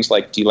 So things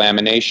like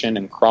delamination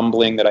and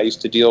crumbling that I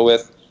used to deal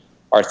with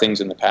are things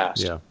in the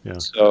past. Yeah.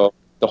 So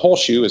the whole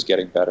shoe is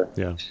getting better.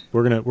 Yeah,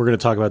 we're gonna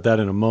talk about that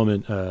in a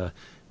moment.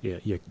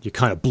 You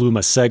kind of blew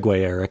my segue,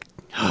 Eric.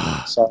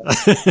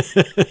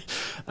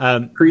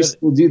 Priest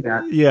will do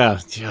that. Yeah,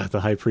 the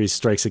high priest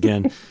strikes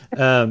again.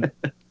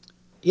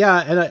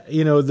 Yeah, and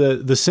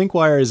the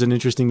SyncWire is an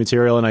interesting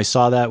material, and I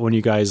saw that when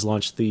you guys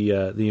launched the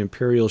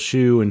Imperial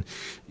shoe, and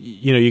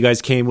you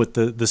guys came with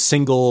the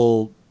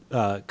single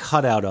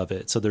cutout of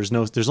it. So there's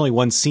only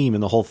one seam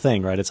in the whole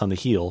thing, right? It's on the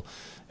heel,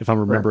 if I'm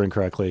remembering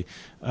correctly.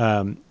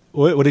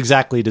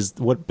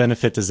 What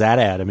benefit does that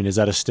add? I mean, is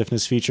that a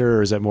stiffness feature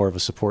or is that more of a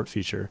support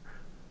feature?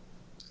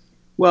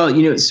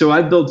 Well, so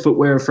I've built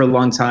footwear for a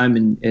long time,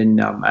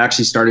 and I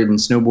actually started in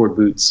snowboard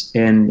boots.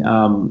 And,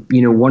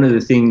 one of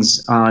the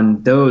things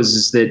on those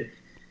is that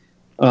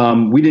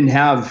we didn't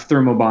have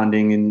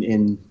thermobonding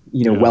and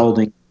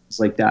welding things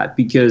like that,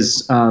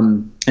 because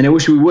and I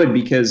wish we would,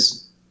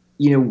 because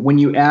when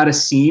you add a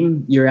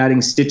seam, you're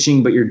adding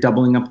stitching, but you're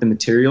doubling up the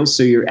material,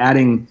 so you're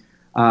adding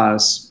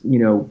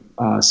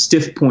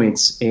stiff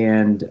points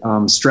and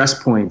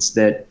stress points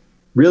that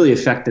really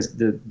affect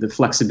the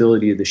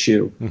flexibility of the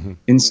shoe. Mm-hmm.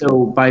 And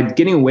so by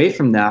getting away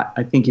from that,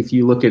 I think if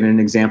you look at an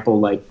example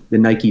like the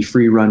Nike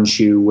Free Run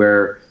shoe,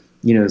 where,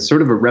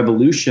 sort of a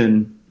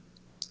revolution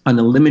on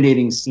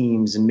eliminating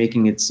seams and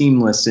making it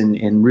seamless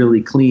and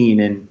really clean.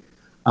 And,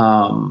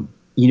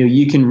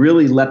 you can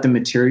really let the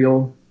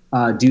material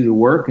do the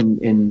work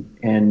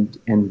and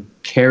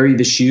carry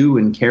the shoe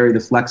and carry the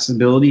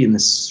flexibility and the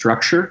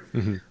structure,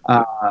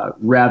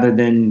 rather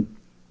than,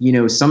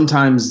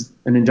 sometimes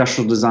an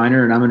industrial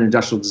designer, and I'm an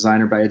industrial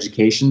designer by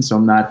education, so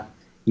I'm not,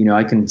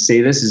 I can say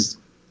this is,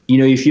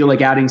 you feel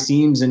like adding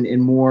seams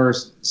and more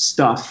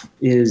stuff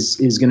is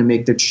going to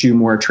make the shoe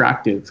more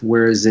attractive.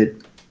 Whereas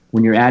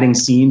when you're adding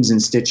seams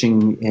and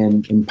stitching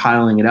and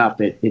piling it up,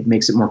 it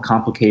makes it more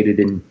complicated,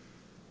 and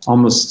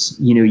almost,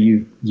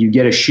 you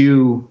get a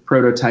shoe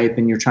prototype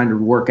and you're trying to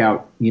work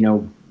out,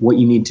 what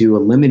you need to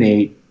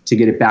eliminate to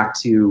get it back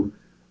to,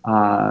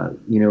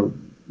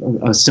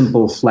 a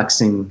simple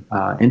flexing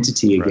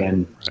entity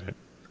again. Right.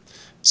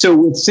 So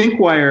with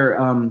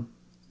Sinkwire,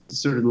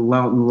 sort of the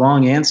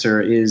long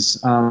answer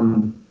is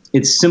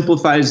it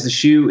simplifies the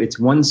shoe. It's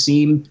one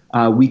seam.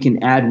 We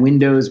can add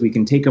windows. We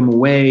can take them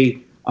away,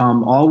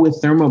 all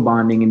with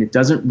thermobonding, and it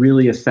doesn't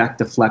really affect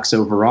the flex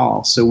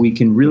overall. So we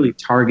can really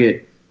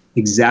target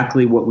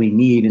exactly what we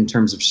need in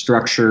terms of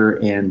structure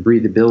and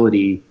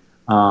breathability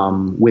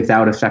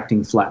without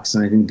affecting flex.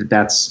 And I think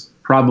that's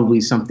probably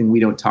something we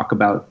don't talk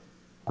about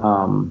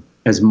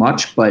as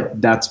much, but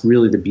that's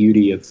really the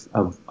beauty of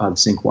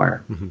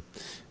Sinkwire. Mm-hmm.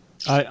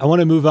 I want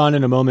to move on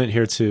in a moment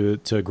here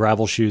to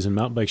gravel shoes and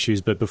mountain bike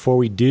shoes, but before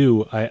we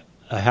do, I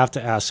have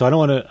to ask. So I don't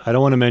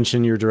want to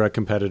mention your direct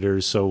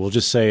competitors. So we'll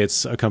just say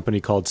it's a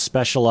company called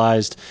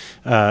Specialized.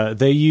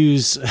 They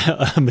use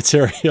a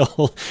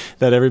material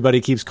that everybody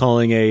keeps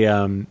calling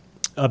a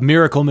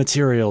miracle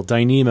material,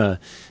 Dyneema.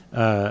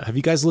 Have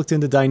you guys looked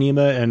into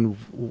Dyneema, and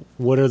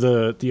what are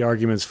the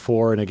arguments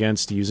for and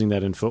against using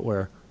that in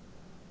footwear?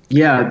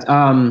 Yeah.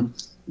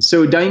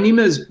 So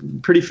Dyneema is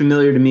pretty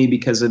familiar to me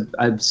because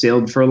I've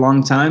sailed for a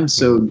long time.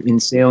 So in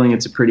sailing,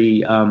 it's a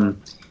pretty,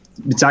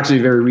 it's actually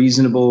a very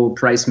reasonable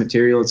price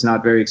material. It's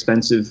not very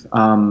expensive.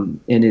 And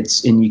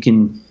you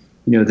can,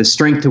 the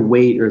strength to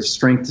weight or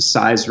strength to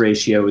size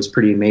ratio is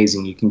pretty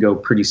amazing. You can go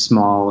pretty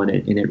small and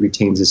it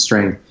retains its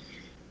strength.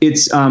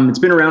 It's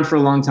been around for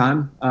a long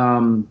time.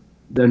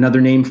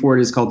 Another name for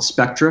it is called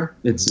Spectra.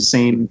 It's the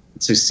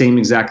same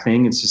exact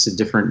thing. It's just a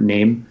different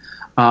name.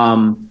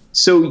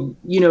 So,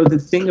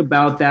 the thing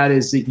about that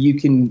is that you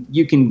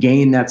can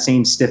gain that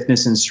same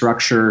stiffness and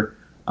structure,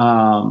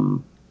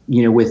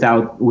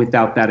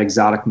 without that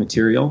exotic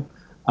material.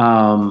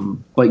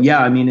 But yeah,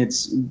 I mean,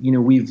 it's,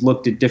 we've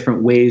looked at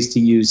different ways to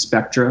use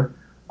Spectra,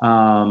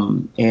 more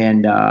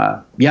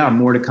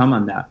to come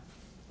on that.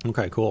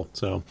 Okay, cool.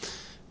 So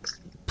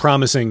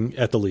promising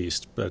at the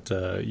least, but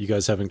you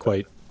guys haven't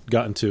quite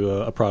gotten to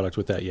a product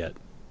with that yet.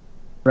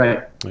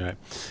 Right. All right.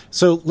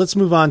 So let's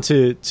move on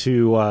to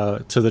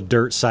the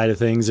dirt side of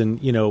things. And,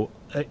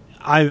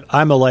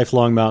 I'm a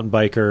lifelong mountain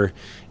biker,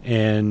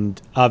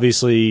 and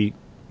obviously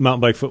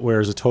mountain bike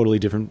footwear is a totally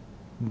different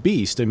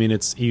beast. I mean,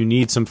 you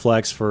need some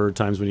flex for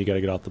times when you got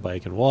to get off the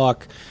bike and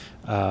walk.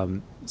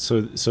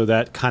 So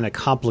that kind of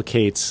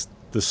complicates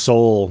the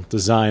sole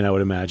design, I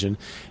would imagine.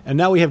 And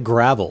now we have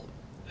gravel.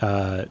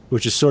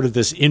 Which is sort of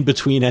this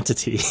in-between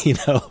entity.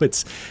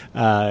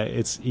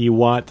 It's you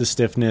want the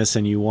stiffness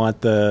and you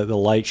want the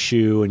light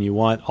shoe and you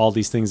want all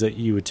these things that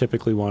you would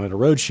typically want in a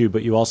road shoe,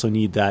 but you also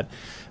need that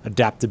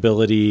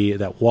adaptability,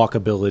 that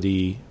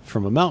walkability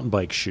from a mountain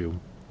bike shoe.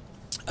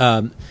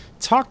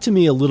 Talk to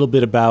me a little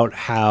bit about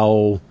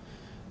how,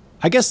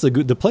 I guess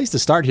the place to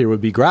start here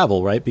would be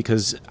gravel, right?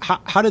 Because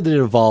how did it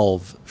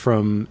evolve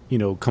from,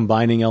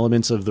 combining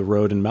elements of the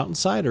road and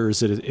mountainside, or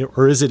is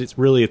it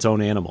really its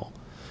own animal?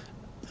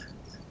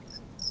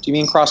 Do you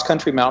mean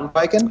cross-country mountain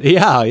biking?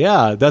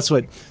 Yeah. That's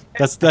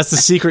the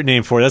secret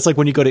name for it. That's like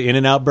when you go to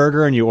In-N-Out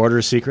Burger and you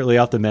order secretly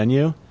off the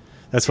menu.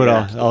 That's what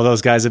all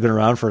those guys have been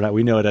around for.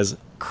 We know it as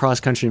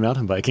cross-country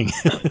mountain biking.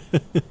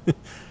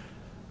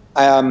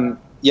 I've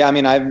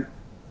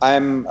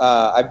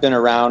been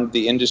around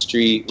the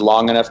industry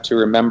long enough to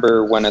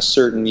remember when a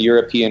certain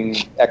European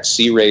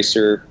XC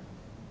racer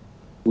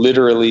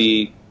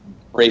literally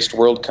raced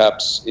World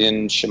Cups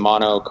in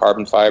Shimano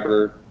carbon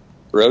fiber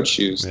road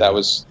shoes. Yeah. That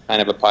was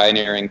kind of a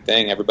pioneering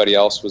thing. Everybody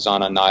else was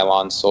on a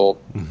nylon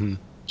sole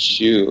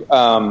shoe.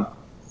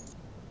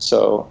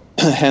 So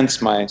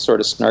hence my sort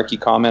of snarky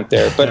comment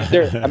there. But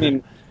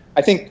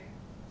I think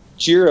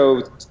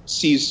Giro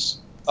sees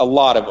a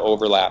lot of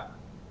overlap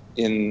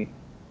in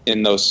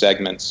those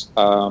segments.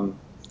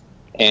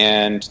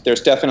 And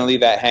there's definitely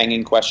that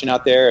hanging question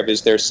out there of,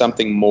 is there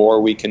something more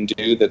we can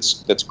do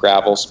that's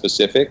gravel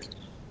specific?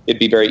 It'd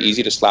be very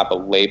easy to slap a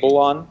label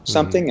on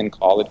something and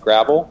call it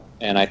gravel.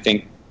 And I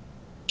think,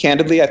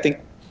 candidly,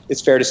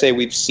 it's fair to say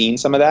we've seen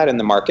some of that in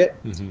the market.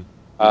 Mm-hmm.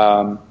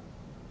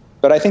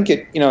 But I think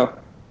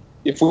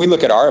if we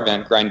look at our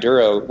event,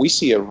 Grinduro, we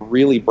see a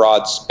really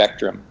broad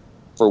spectrum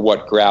for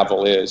what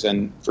gravel is.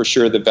 And for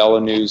sure, the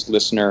VeloNews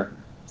listener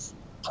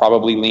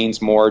probably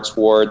leans more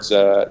towards,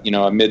 a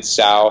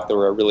Mid-South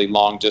or a really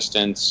long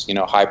distance,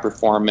 high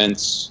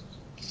performance,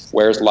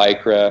 wears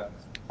Lycra,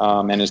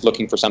 and is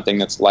looking for something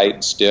that's light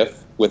and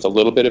stiff with a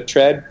little bit of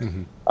tread,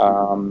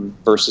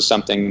 versus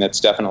something that's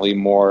definitely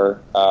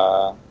more,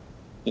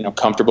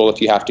 comfortable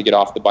if you have to get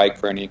off the bike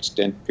for any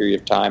extended period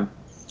of time.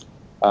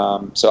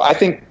 So I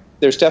think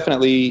there's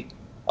definitely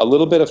a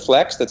little bit of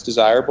flex that's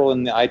desirable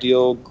in the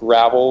ideal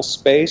gravel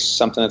space,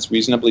 something that's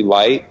reasonably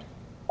light,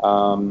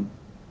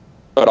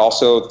 but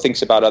also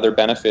thinks about other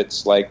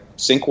benefits like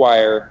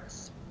Sinkwire.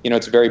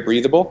 It's very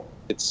breathable.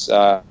 It's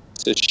a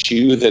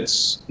shoe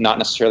that's not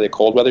necessarily a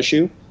cold weather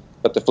shoe,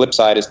 but the flip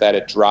side is that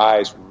it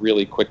dries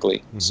really quickly.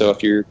 Mm-hmm. So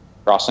if you're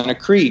crossing a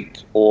creek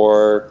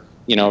or,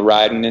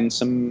 riding in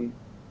some,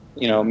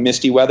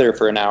 misty weather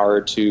for an hour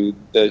or two,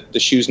 the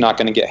shoe's not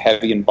going to get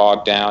heavy and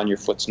bogged down. Your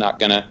foot's not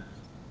going to,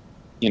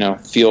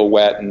 feel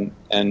wet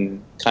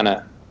and kind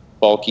of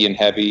bulky and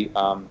heavy.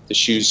 The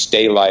shoes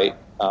stay light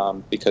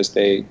because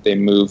they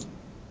move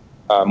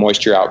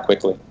moisture out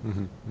quickly.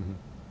 Mm-hmm. Mm-hmm.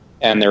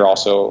 And they're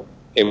also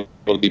able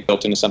to be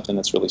built into something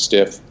that's really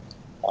stiff.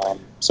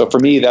 So for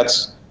me,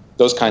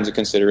 those kinds of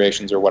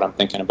considerations are what I'm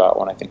thinking about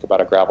when I think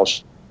about a gravel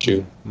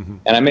shoe. Mm-hmm.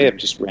 And I may have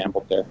just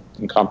rambled there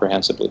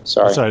incomprehensibly.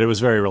 Sorry. It was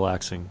very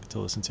relaxing to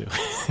listen to.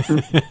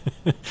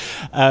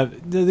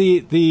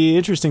 The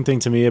interesting thing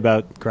to me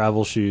about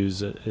gravel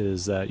shoes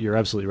is that you're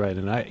absolutely right.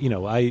 And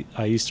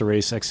I used to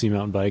race XC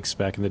mountain bikes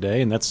back in the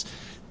day, and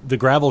the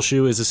gravel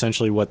shoe is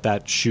essentially what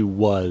that shoe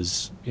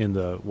was in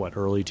the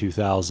early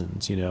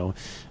 2000s.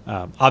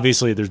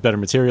 Obviously there's better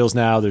materials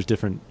now. There's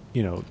a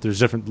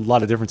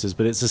lot of differences,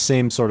 but it's the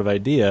same sort of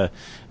idea.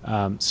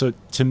 So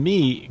to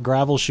me,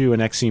 gravel shoe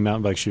and XC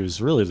mountain bike shoe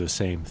is really the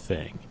same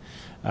thing.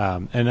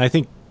 And I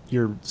think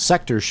your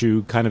Sector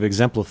shoe kind of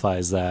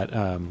exemplifies that.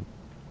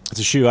 It's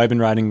a shoe I've been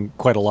riding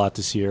quite a lot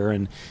this year,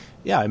 and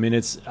yeah, I mean,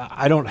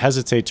 I don't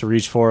hesitate to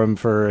reach for them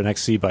for an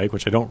XC bike,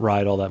 which I don't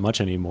ride all that much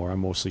anymore.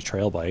 I'm mostly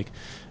trail bike.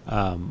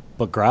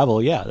 But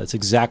gravel, yeah, that's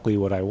exactly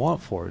what I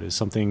want for it, is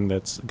something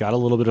that's got a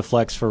little bit of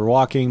flex for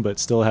walking, but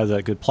still has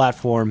that good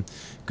platform,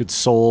 good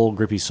sole,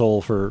 grippy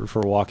sole for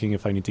walking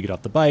if I need to get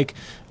off the bike.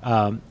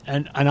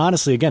 And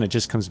honestly, again, it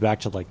just comes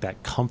back to like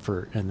that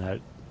comfort and that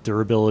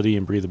durability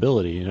and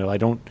breathability. I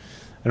don't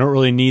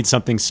really need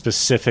something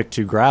specific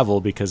to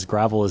gravel, because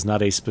gravel is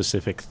not a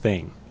specific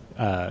thing.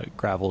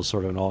 Gravel is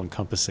sort of an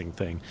all-encompassing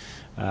thing.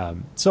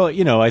 So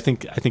I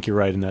think you're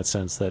right in that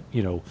sense that,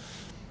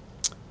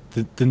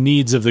 the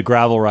needs of the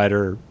gravel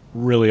rider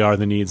really are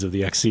the needs of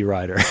the XC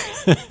rider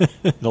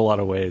in a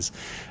lot of ways.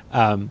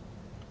 But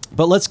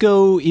let's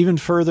go even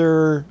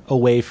further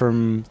away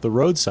from the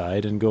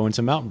roadside and go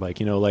into mountain bike.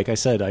 Like I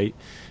said,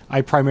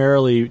 I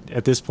primarily,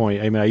 at this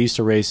point, I used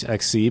to race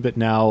XC, but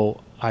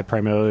now I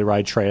primarily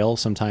ride trail,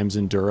 sometimes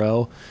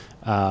enduro.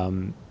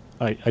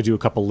 I do a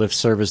couple lift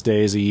service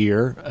days a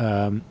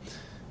year.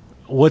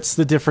 What's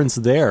the difference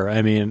there?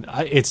 I mean,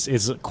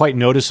 it's quite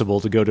noticeable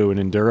to go to an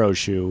enduro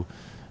shoe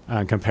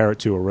and compare it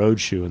to a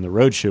road shoe, and the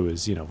road shoe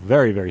is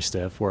very, very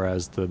stiff,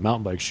 whereas the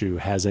mountain bike shoe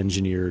has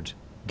engineered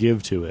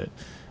give to it.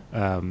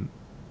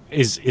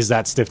 Is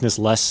that stiffness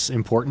less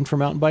important for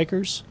mountain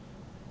bikers?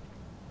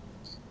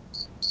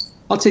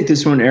 I'll take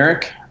this one,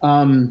 Eric.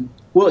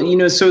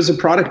 Well, so as a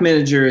product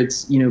manager,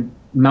 it's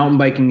mountain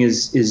biking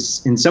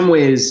is in some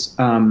ways.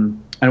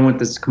 I don't want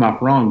this to come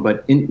off wrong,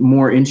 but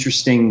more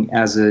interesting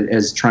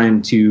as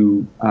trying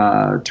to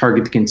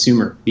target the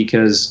consumer,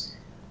 because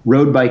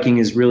road biking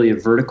is really a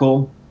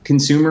vertical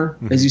consumer,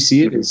 as you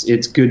see it.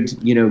 It's good,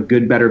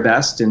 good, better,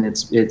 best, and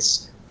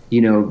it's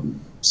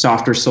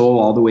softer sole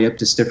all the way up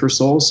to stiffer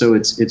sole. So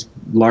it's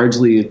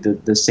largely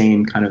the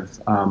same kind of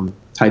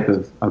type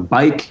of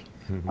bike.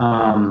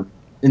 Mm-hmm.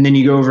 And then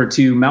you go over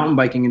to mountain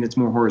biking, and it's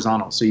more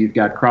horizontal. So you've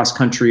got cross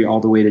country all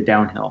the way to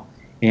downhill,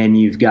 and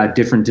you've got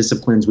different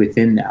disciplines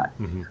within that.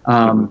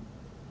 Mm-hmm.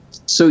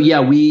 So yeah,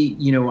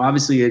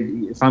 obviously,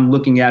 if I'm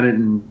looking at it,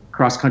 and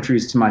cross country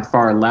is to my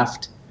far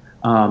left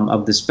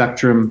of the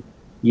spectrum,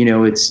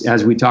 it's,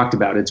 as we talked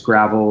about, it's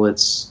gravel,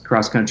 it's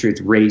cross country, it's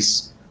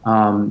race.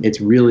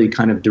 It's really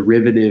kind of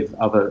derivative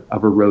of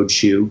a road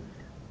shoe.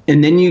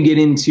 And then you get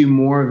into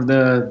more of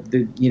the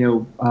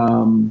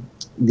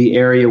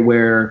area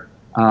where,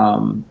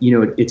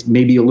 it's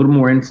maybe a little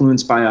more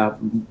influenced by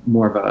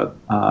more of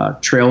a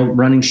trail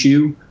running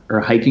shoe or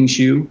a hiking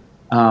shoe,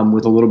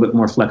 with a little bit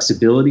more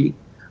flexibility.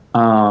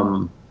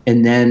 And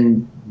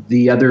then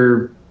the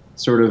other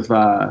sort of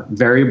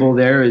variable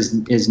there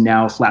is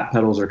now flat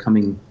pedals are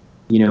coming,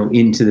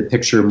 into the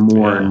picture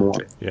more and more.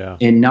 Yeah.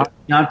 And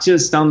not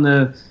just on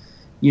the,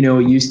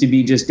 it used to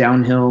be just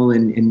downhill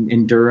and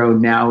enduro.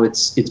 Now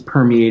it's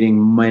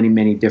permeating many,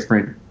 many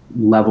different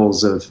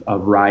levels of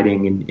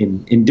riding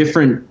in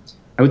different,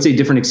 I would say,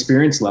 different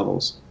experience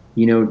levels.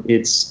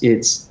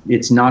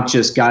 It's not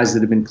just guys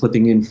that have been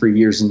clipping in for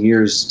years and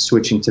years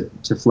switching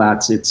to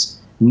flats. It's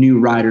new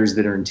riders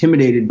that are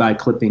intimidated by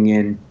clipping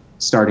in,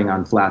 starting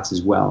on flats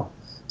as well.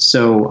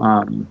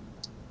 So,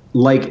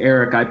 like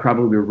Eric, I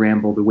probably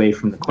rambled away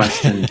from the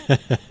question.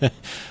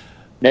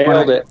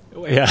 Nailed it.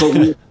 Yeah.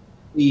 But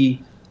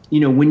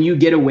when you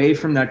get away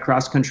from that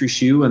cross-country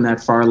shoe on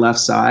that far left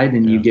side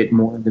and you get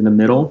more into the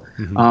middle,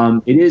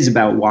 it is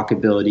about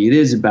walkability. It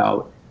is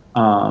about,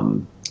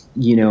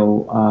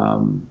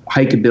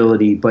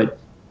 hikeability. But,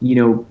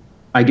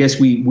 I guess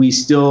we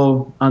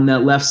still, on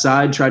that left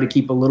side, try to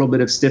keep a little bit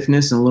of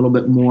stiffness and a little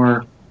bit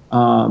more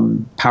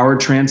power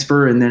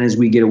transfer. And then as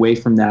we get away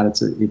from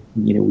that,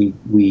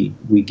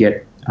 we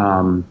get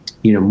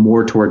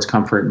more towards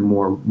comfort and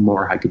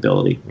more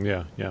hikeability.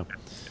 Yeah, yeah.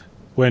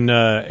 When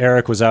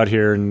Eric was out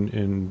here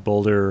in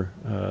Boulder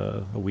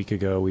a week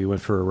ago, we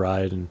went for a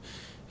ride, and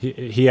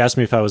he asked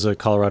me if I was a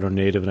Colorado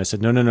native, and I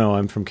said, no,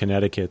 I'm from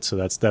Connecticut. So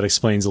that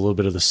explains a little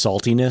bit of the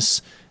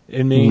saltiness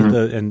in me.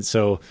 And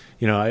so,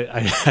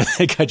 I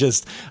think I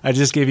just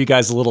gave you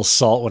guys a little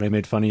salt when I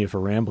made fun of you for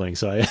rambling.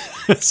 So I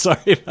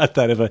sorry about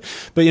that.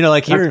 But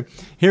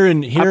here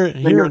in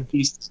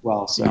east as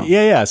well. So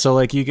yeah. So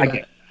like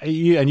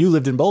you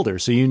lived in Boulder,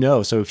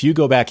 so so if you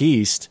go back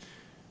east,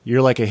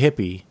 you're like a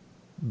hippie.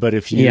 But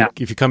if you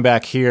come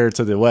back here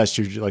to the west,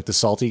 you're like the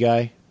salty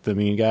guy, the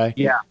mean guy.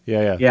 Yeah.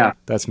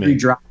 That's me. Pretty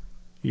dry.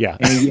 Yeah.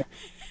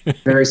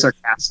 Very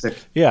sarcastic.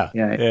 Yeah.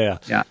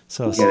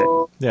 So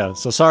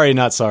sorry,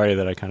 not sorry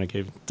that I kind of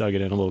dug it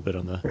in a little bit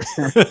on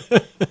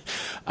the.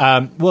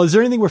 Well, is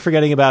there anything we're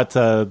forgetting about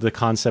the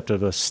concept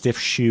of a stiff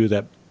shoe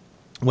that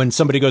when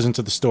somebody goes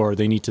into the store,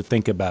 they need to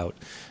think about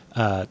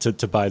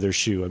to buy their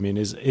shoe? I mean,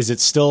 is it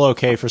still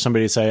okay for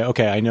somebody to say,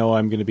 okay, I know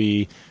I'm going to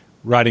be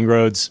riding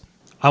roads,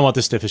 I want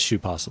the stiffest shoe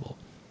possible?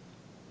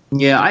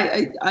 Yeah,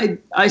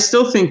 I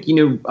still think,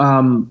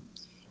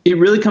 it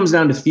really comes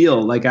down to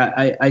feel. Like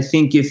I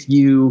think if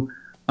you,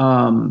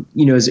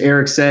 as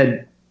Eric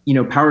said,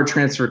 power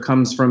transfer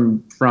comes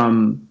from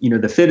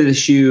the fit of the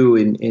shoe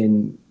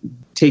and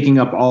taking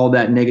up all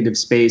that negative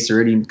space or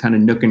any kind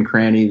of nook and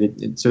cranny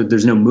so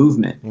there's no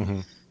movement. Mm-hmm.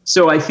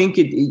 So I think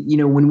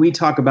when we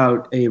talk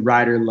about a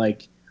rider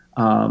like,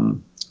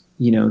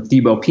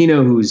 Thibaut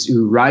Pinot,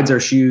 who rides our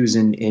shoes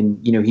and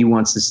he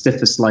wants the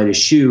stiffest,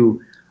 lightest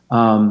shoe.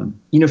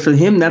 For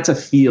him, that's a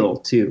feel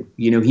too.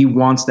 He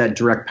wants that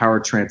direct power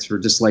transfer,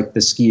 just like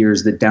the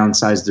skiers that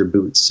downsize their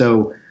boots.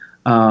 So,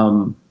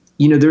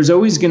 there's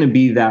always going to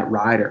be that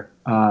rider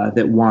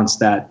that wants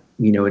that,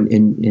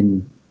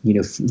 and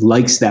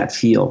likes that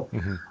feel.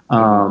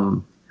 Mm-hmm.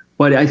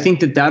 But I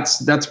think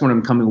that's what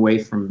I'm coming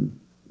away from.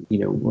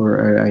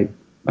 Or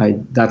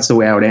that's the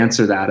way I would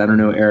answer that. I don't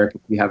know, Eric,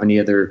 if you have any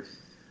other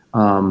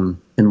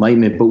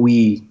enlightenment, but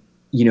I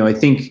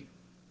think.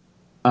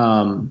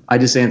 I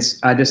just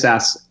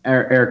asked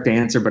Eric to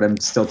answer, but I'm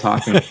still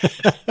talking.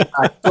 Because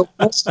I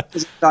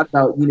thought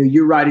about,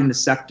 you're riding the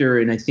sector,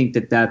 and I think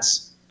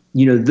that's,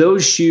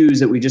 those shoes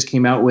that we just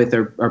came out with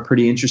are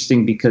pretty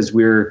interesting because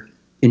we're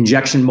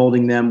injection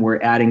molding them,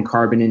 we're adding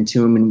carbon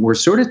into them, and we're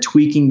sort of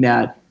tweaking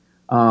that,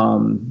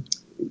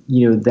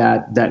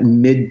 that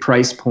mid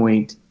price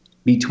point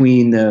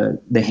between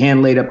the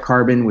hand laid up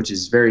carbon, which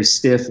is very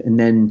stiff, and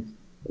then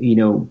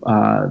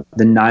the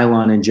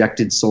nylon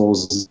injected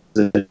soles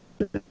that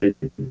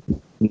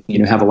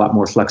have a lot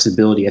more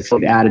flexibility. I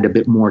think it added a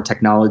bit more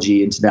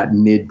technology into that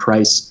mid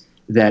price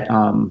that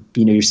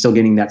you're still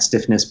getting that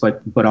stiffness,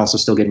 but also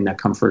still getting that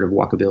comfort of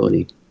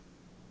walkability.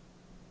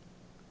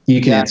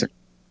 You can answer.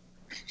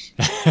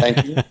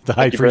 Thank you. The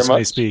high priest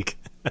may speak.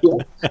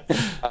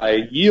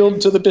 I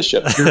yield to the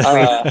bishop.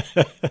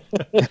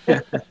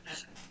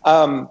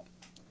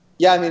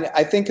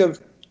 I think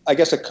of, I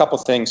guess, a couple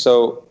things.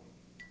 So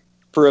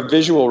for a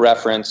visual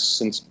reference,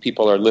 since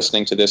people are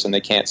listening to this and they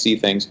can't see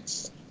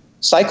things,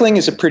 cycling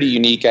is a pretty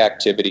unique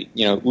activity.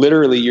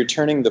 Literally you're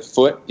turning the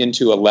foot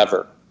into a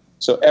lever.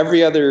 So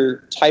every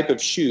other type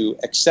of shoe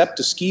except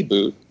a ski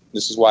boot,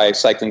 this is why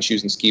cycling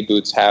shoes and ski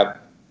boots have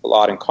a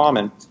lot in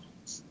common.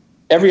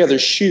 Every other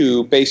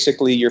shoe,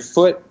 basically your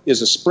foot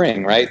is a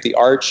spring, right? The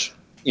arch,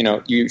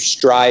 you're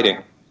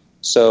striding.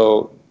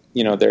 So,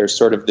 there's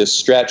sort of this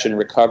stretch and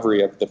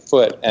recovery of the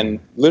foot.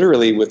 And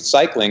literally with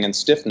cycling and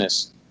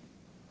stiffness,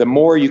 the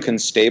more you can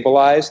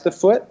stabilize the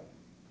foot,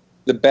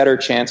 the better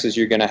chances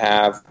you're going to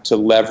have to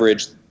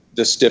leverage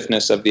the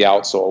stiffness of the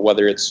outsole,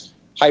 whether it's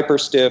hyper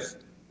stiff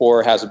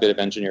or has a bit of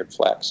engineered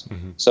flex.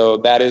 Mm-hmm. So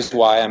that is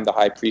why I'm the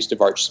high priest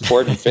of arch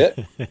support and fit,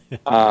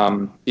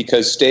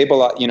 because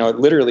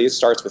literally it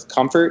starts with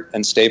comfort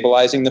and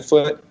stabilizing the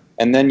foot,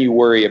 and then you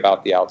worry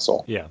about the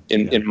outsole.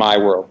 In my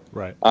world,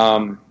 right.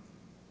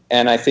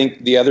 And I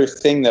think the other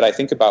thing that I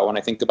think about when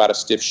I think about a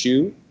stiff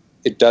shoe,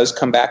 it does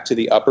come back to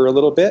the upper a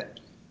little bit.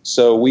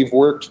 So we've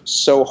worked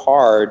so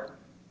hard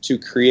to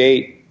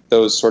create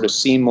those sort of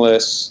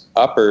seamless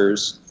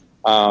uppers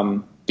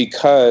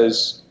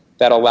because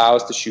that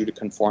allows the shoe to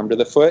conform to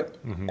the foot.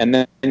 Mm-hmm. And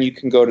then you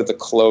can go to the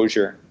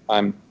closure.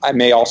 I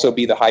may also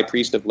be the high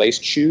priest of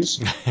laced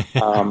shoes.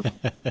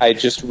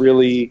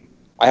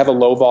 I have a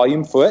low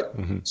volume foot.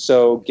 Mm-hmm.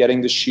 So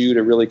getting the shoe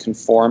to really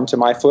conform to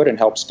my foot and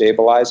help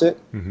stabilize it.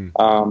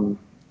 Mm-hmm.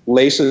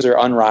 laces are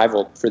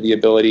unrivaled for the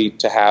ability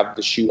to have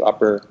the shoe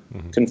upper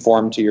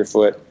conform to your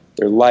foot.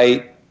 They're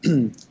light.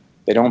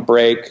 They don't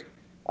break.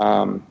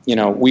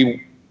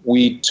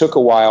 We took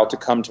a while to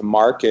come to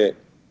market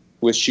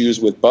with shoes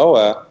with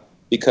BOA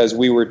because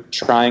we were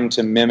trying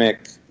to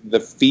mimic the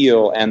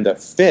feel and the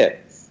fit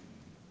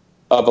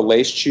of a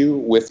lace shoe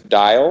with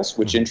dials,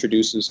 which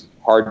introduces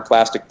hard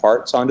plastic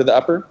parts onto the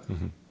upper.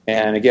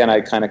 And again,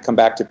 I kind of come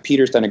back to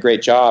Peter's done a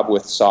great job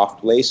with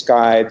soft lace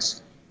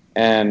guides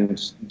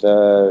and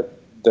the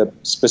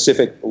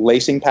specific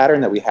lacing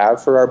pattern that we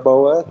have for our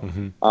BOA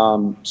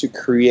to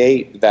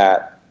create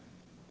that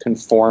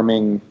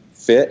conforming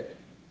fit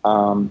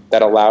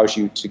that allows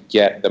you to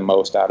get the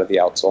most out of the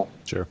outsole.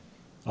 Sure.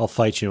 I'll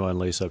fight you on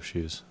lace-up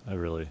shoes. I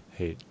really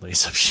hate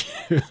lace-up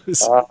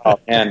shoes. Oh,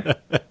 man.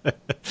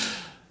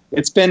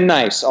 It's been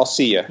nice. I'll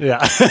see you.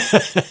 Yeah.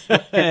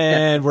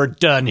 And we're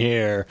done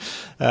here.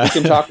 We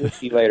can talk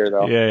with you later,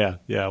 though.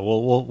 Yeah.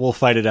 We'll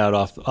fight it out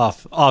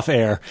off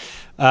air.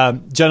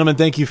 Gentlemen,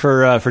 thank you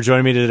for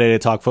joining me today to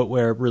talk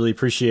footwear. Really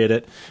appreciate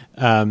it.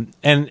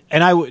 And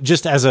I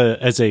just as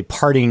a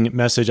parting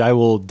message, I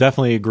will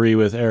definitely agree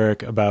with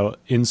Eric about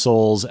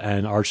insoles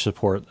and arch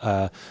support.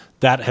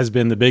 That has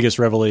been the biggest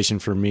revelation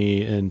for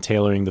me in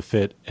tailoring the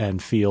fit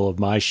and feel of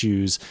my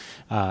shoes.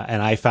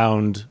 And I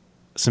found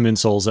some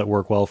insoles that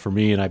work well for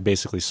me, and I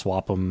basically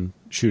swap them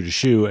shoe to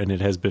shoe, and it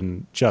has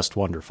been just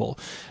wonderful.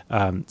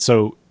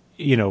 So,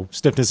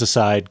 stiffness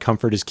aside,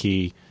 comfort is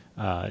key.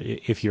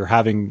 If you're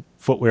having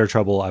footwear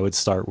trouble, I would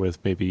start with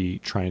maybe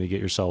trying to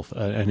get yourself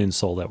an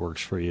insole that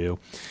works for you.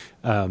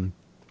 On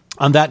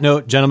that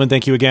note, gentlemen,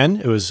 thank you again.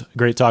 It was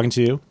great talking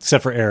to you,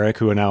 except for Eric,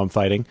 who now I'm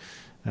fighting.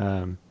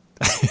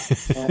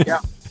 Yeah.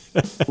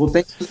 Well,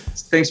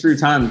 thanks for your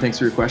time. Thanks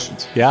for your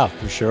questions. Yeah,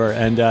 for sure.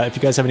 And if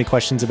you guys have any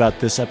questions about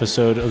this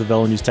episode of the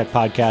VeloNews Tech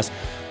Podcast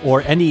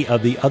or any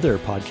of the other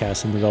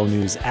podcasts in the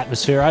VeloNews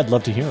atmosphere, I'd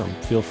love to hear them.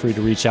 Feel free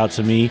to reach out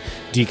to me,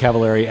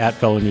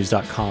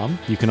 dcavallari@velonews.com.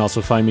 You can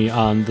also find me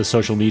on the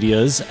social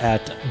medias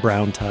at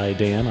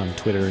BrownTieDan on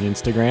Twitter and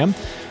Instagram.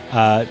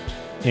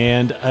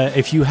 And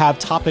if you have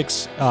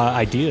topics,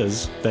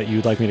 ideas that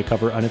you'd like me to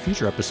cover on a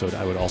future episode,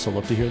 I would also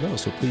love to hear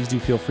those. So please do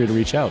feel free to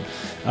reach out.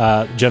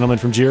 Gentlemen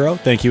from Giro,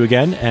 thank you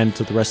again. And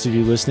to the rest of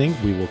you listening,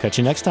 we will catch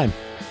you next time.